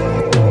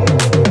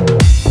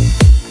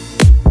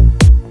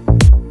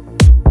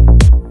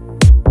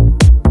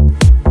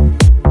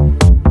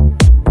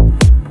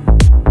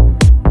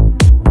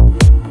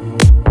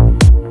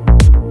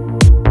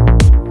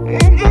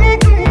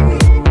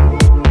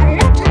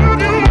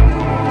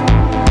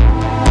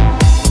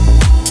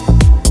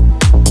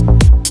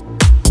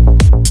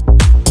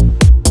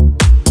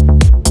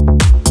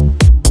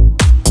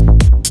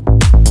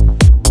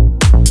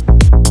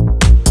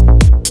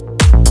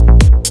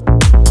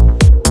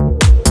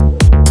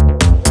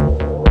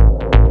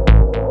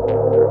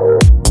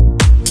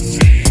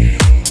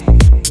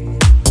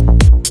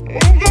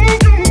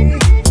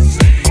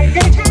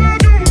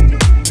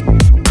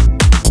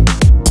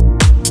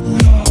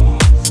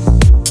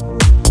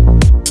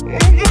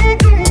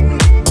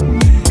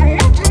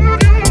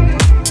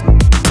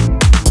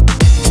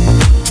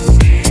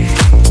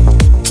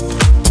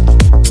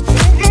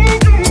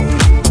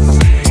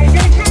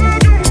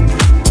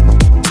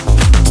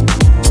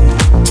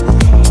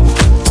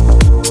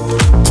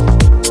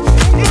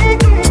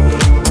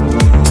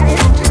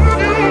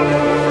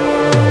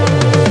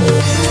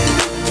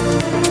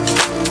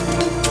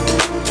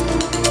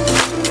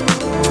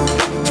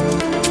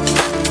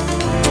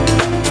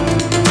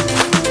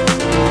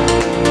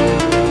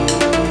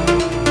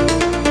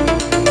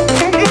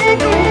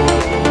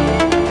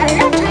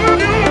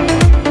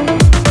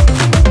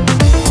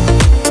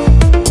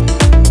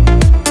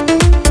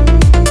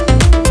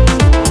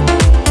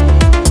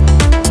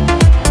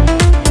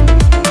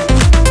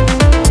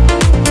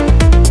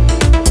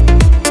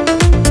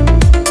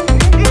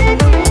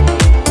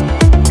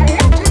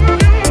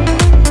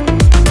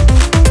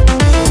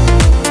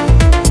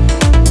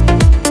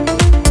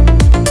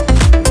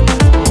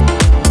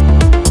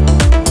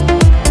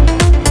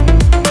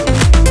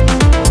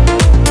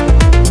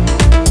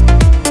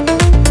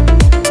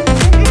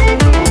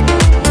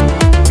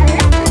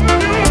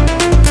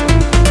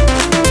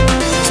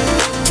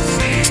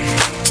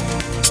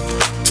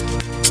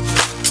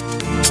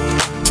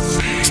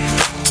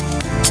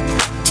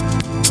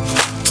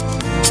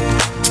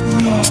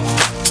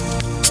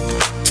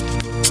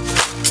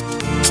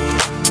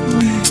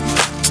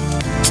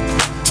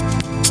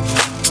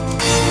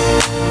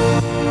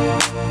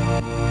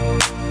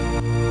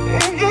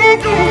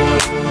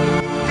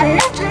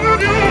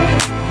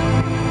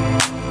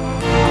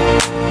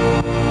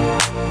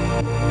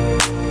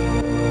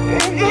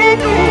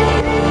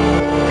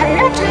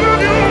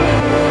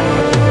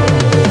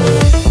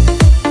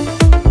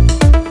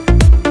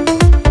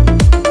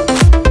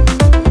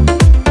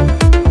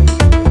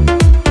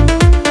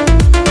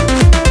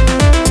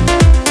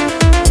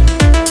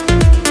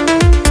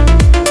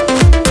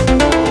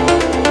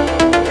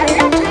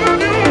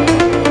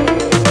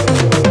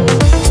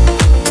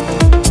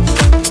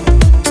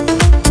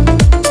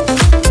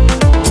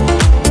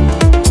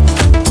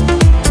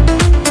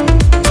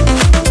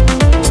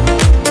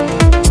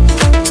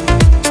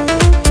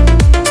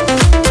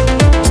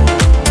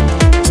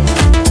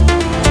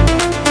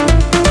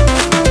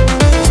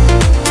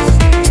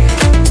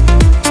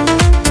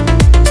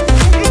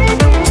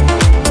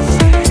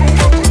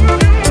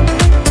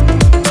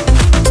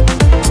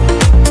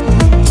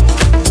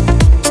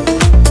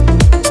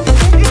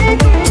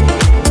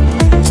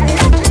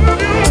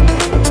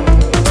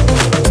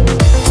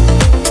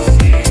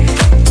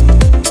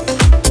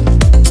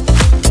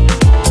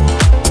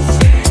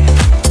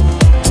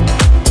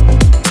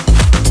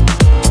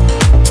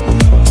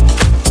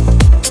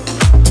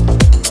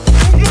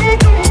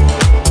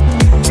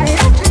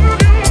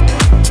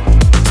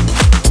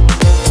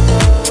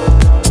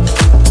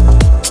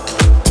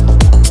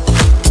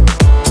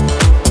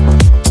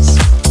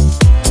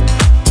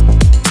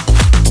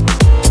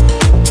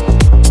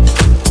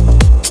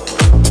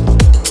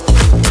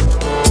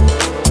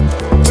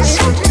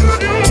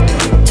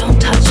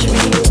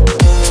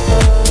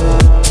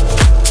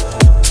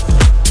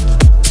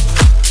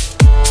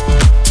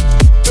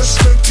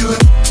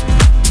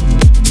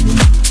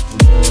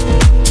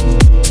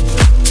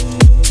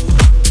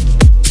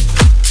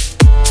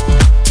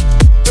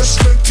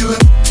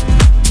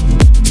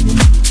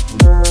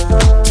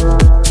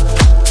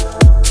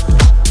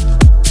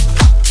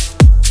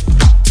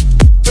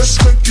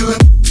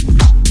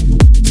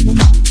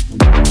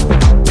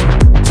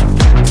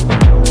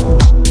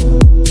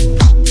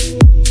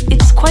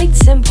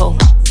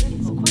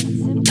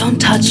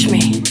touch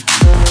me.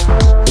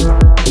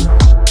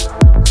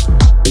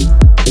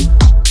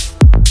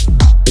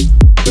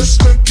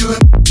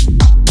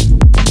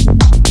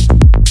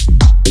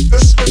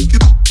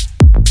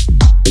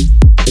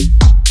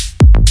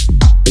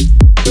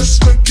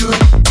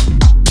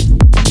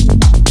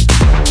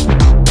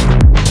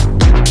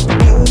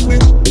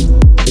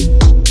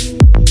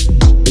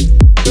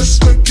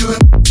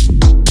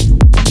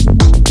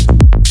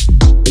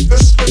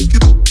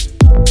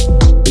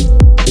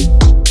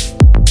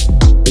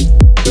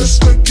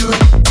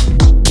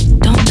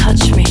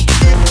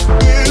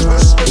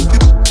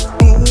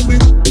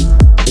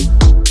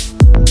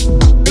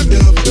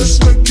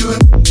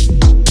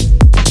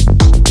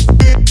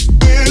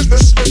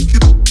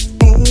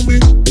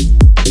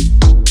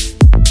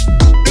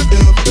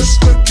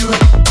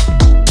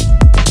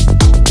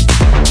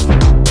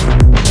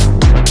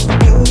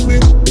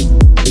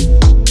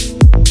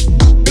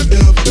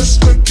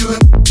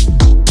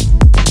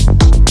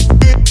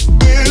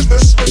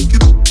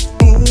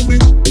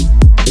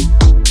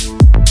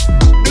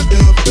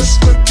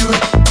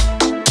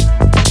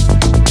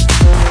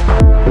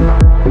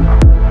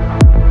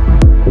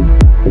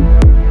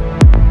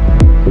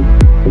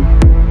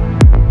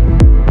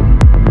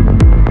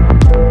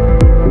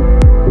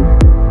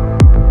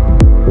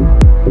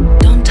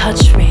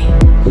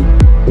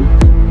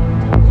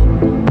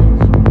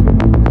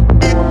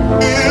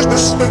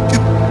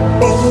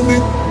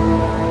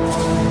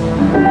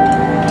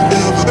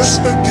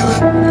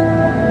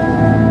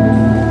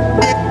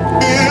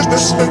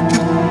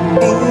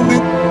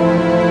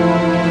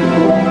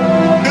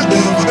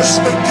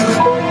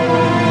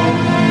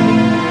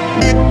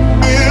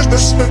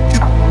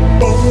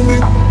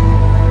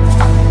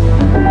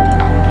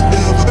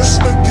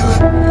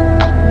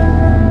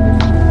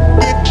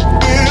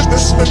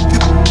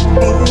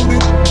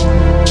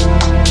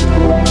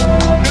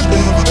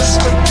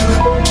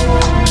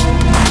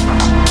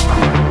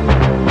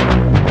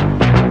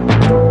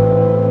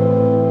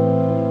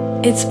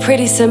 It's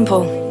pretty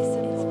simple.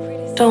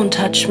 Don't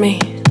touch me.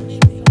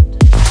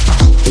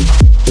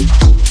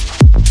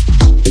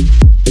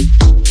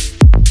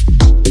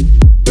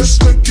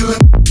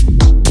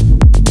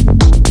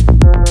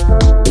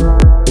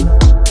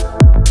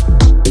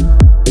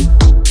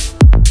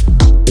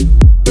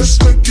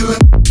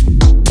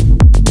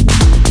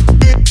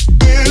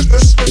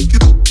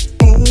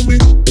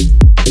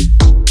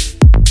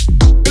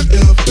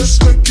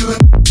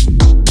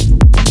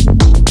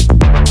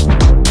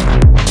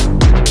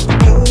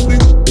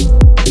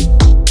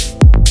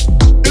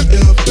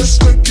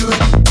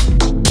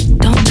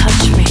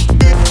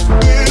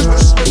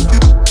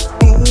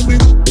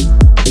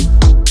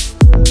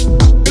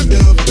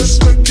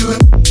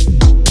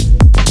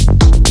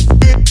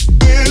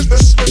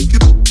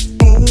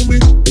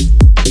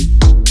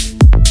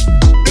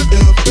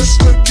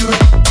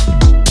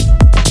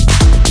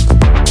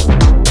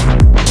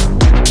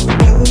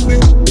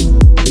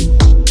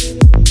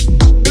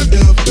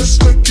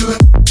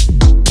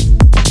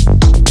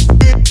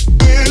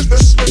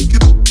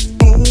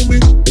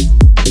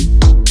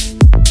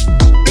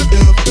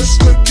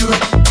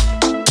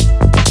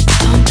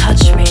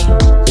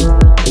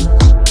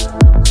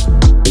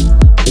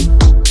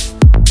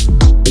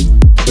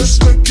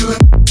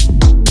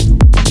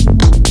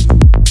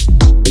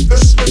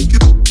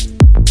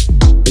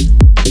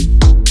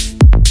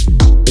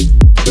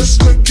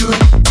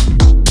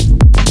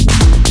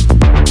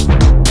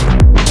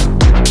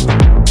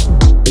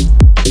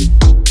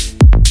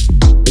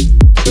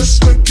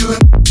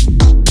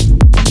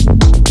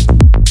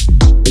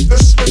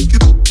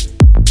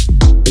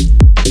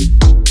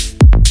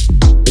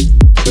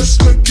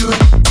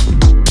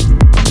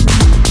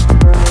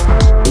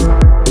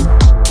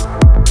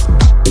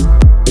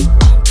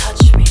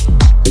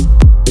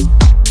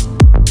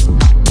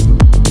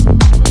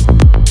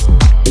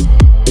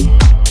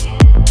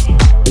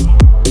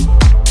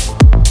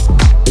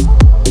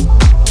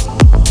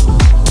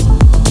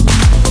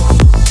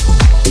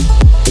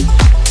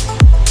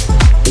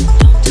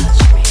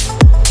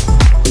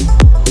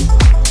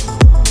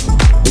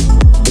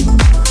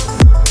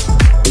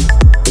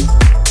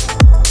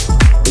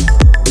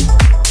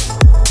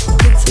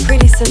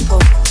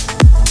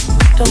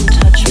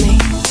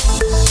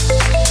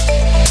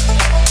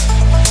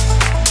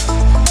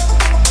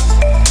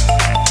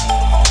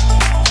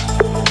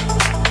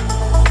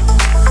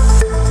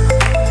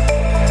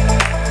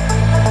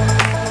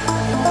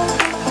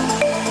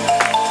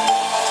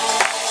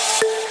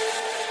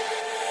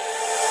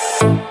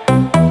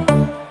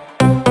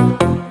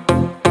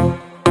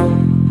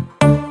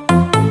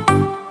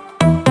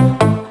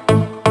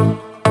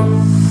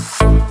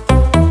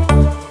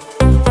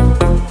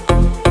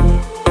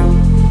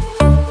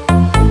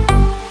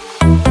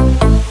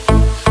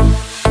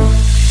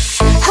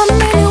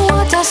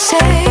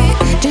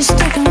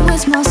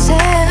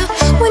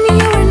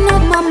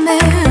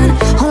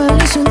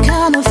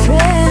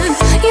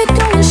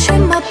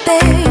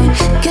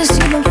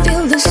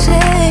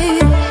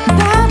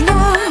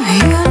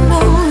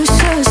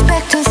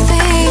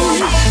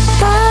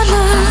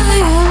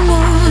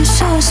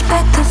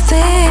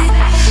 feet.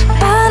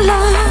 But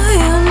love,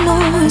 you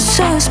know it's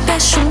a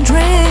special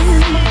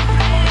dream.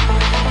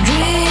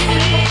 Dream,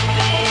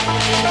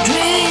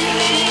 dream.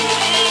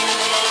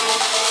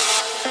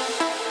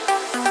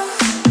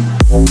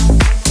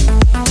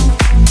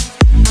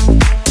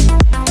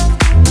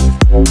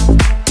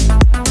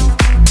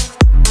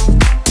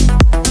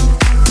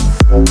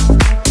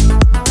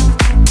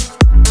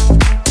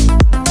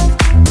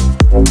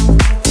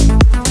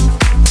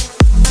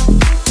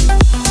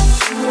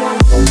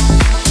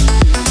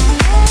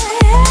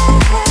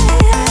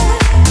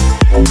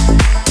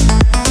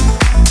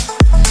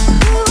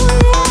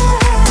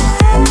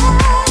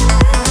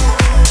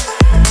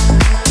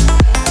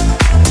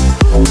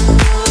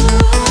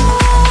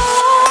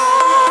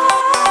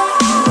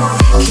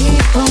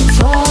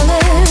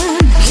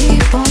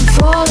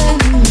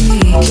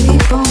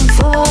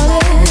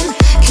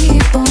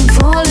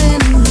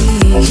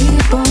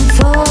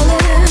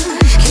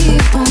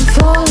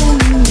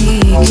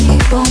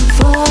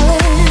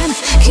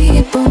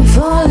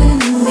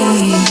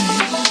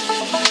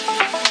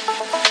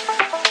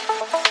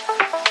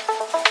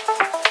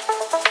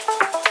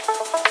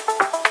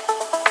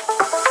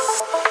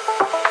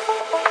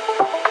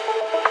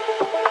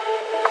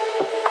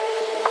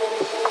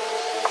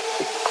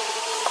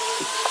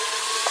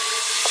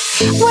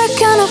 Where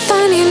can I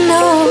find you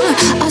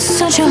now? I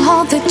search your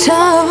all the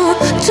time.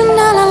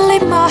 Tonight I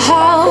leave my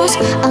house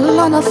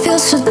alone. I feel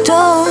so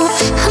dumb.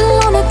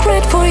 Alone I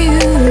cried for you.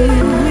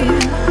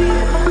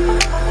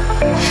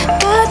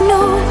 But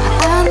no,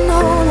 I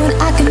know that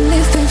I can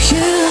live with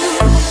you.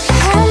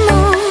 I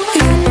know,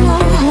 you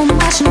know how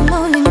much I'm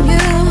loving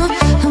you.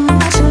 How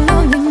much I'm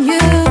loving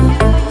you.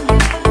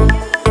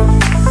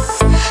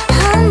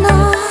 I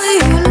know,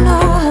 you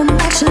know how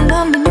much I'm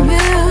loving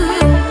you.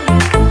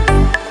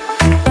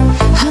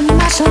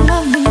 I'm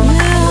loving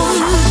you.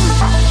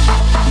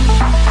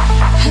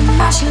 How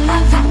much I'm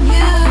loving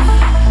you.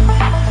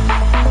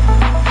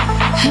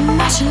 How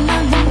much I'm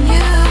loving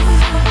you.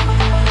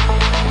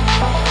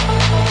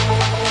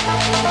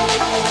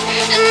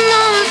 And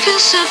now I feel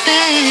so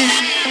bad.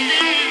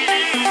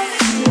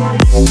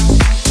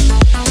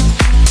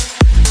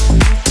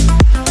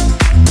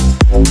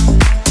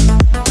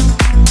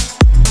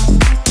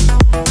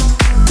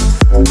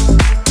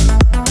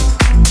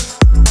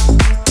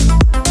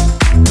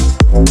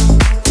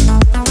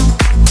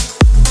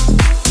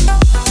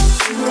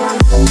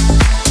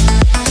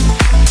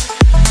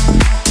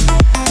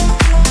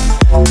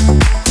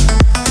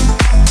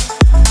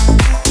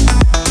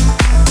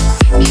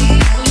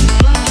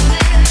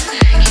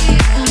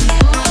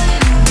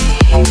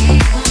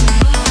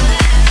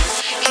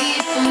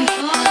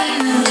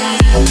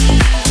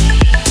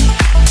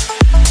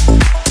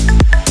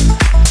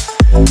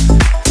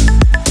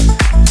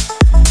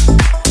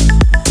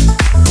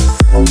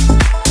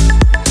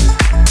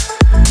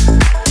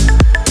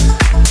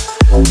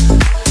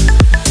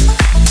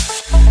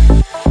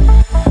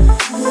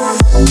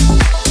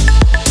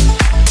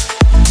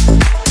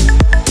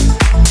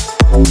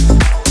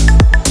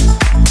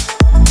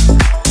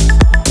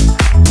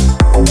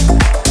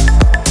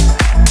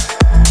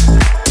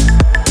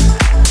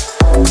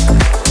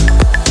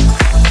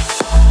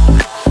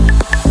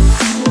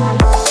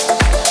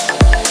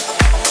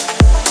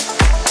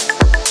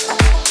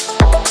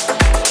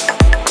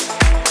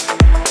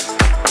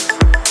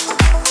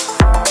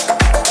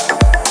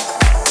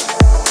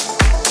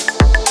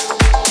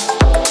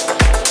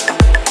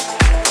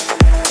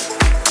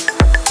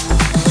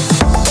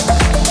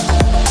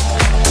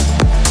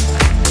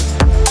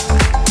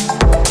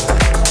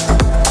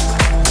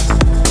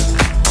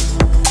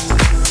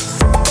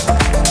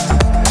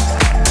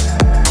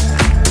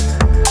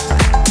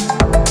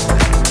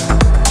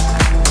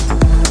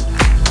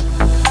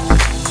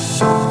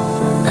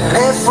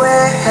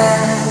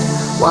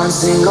 One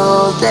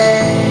single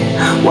day,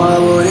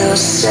 what would you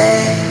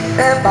say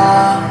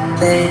about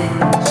this?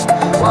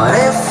 What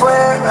if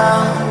we're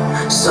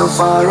out so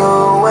far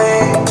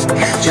away,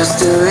 just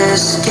to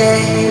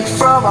escape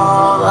from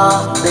all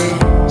of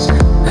this?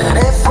 And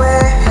if we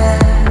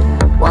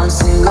had one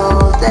single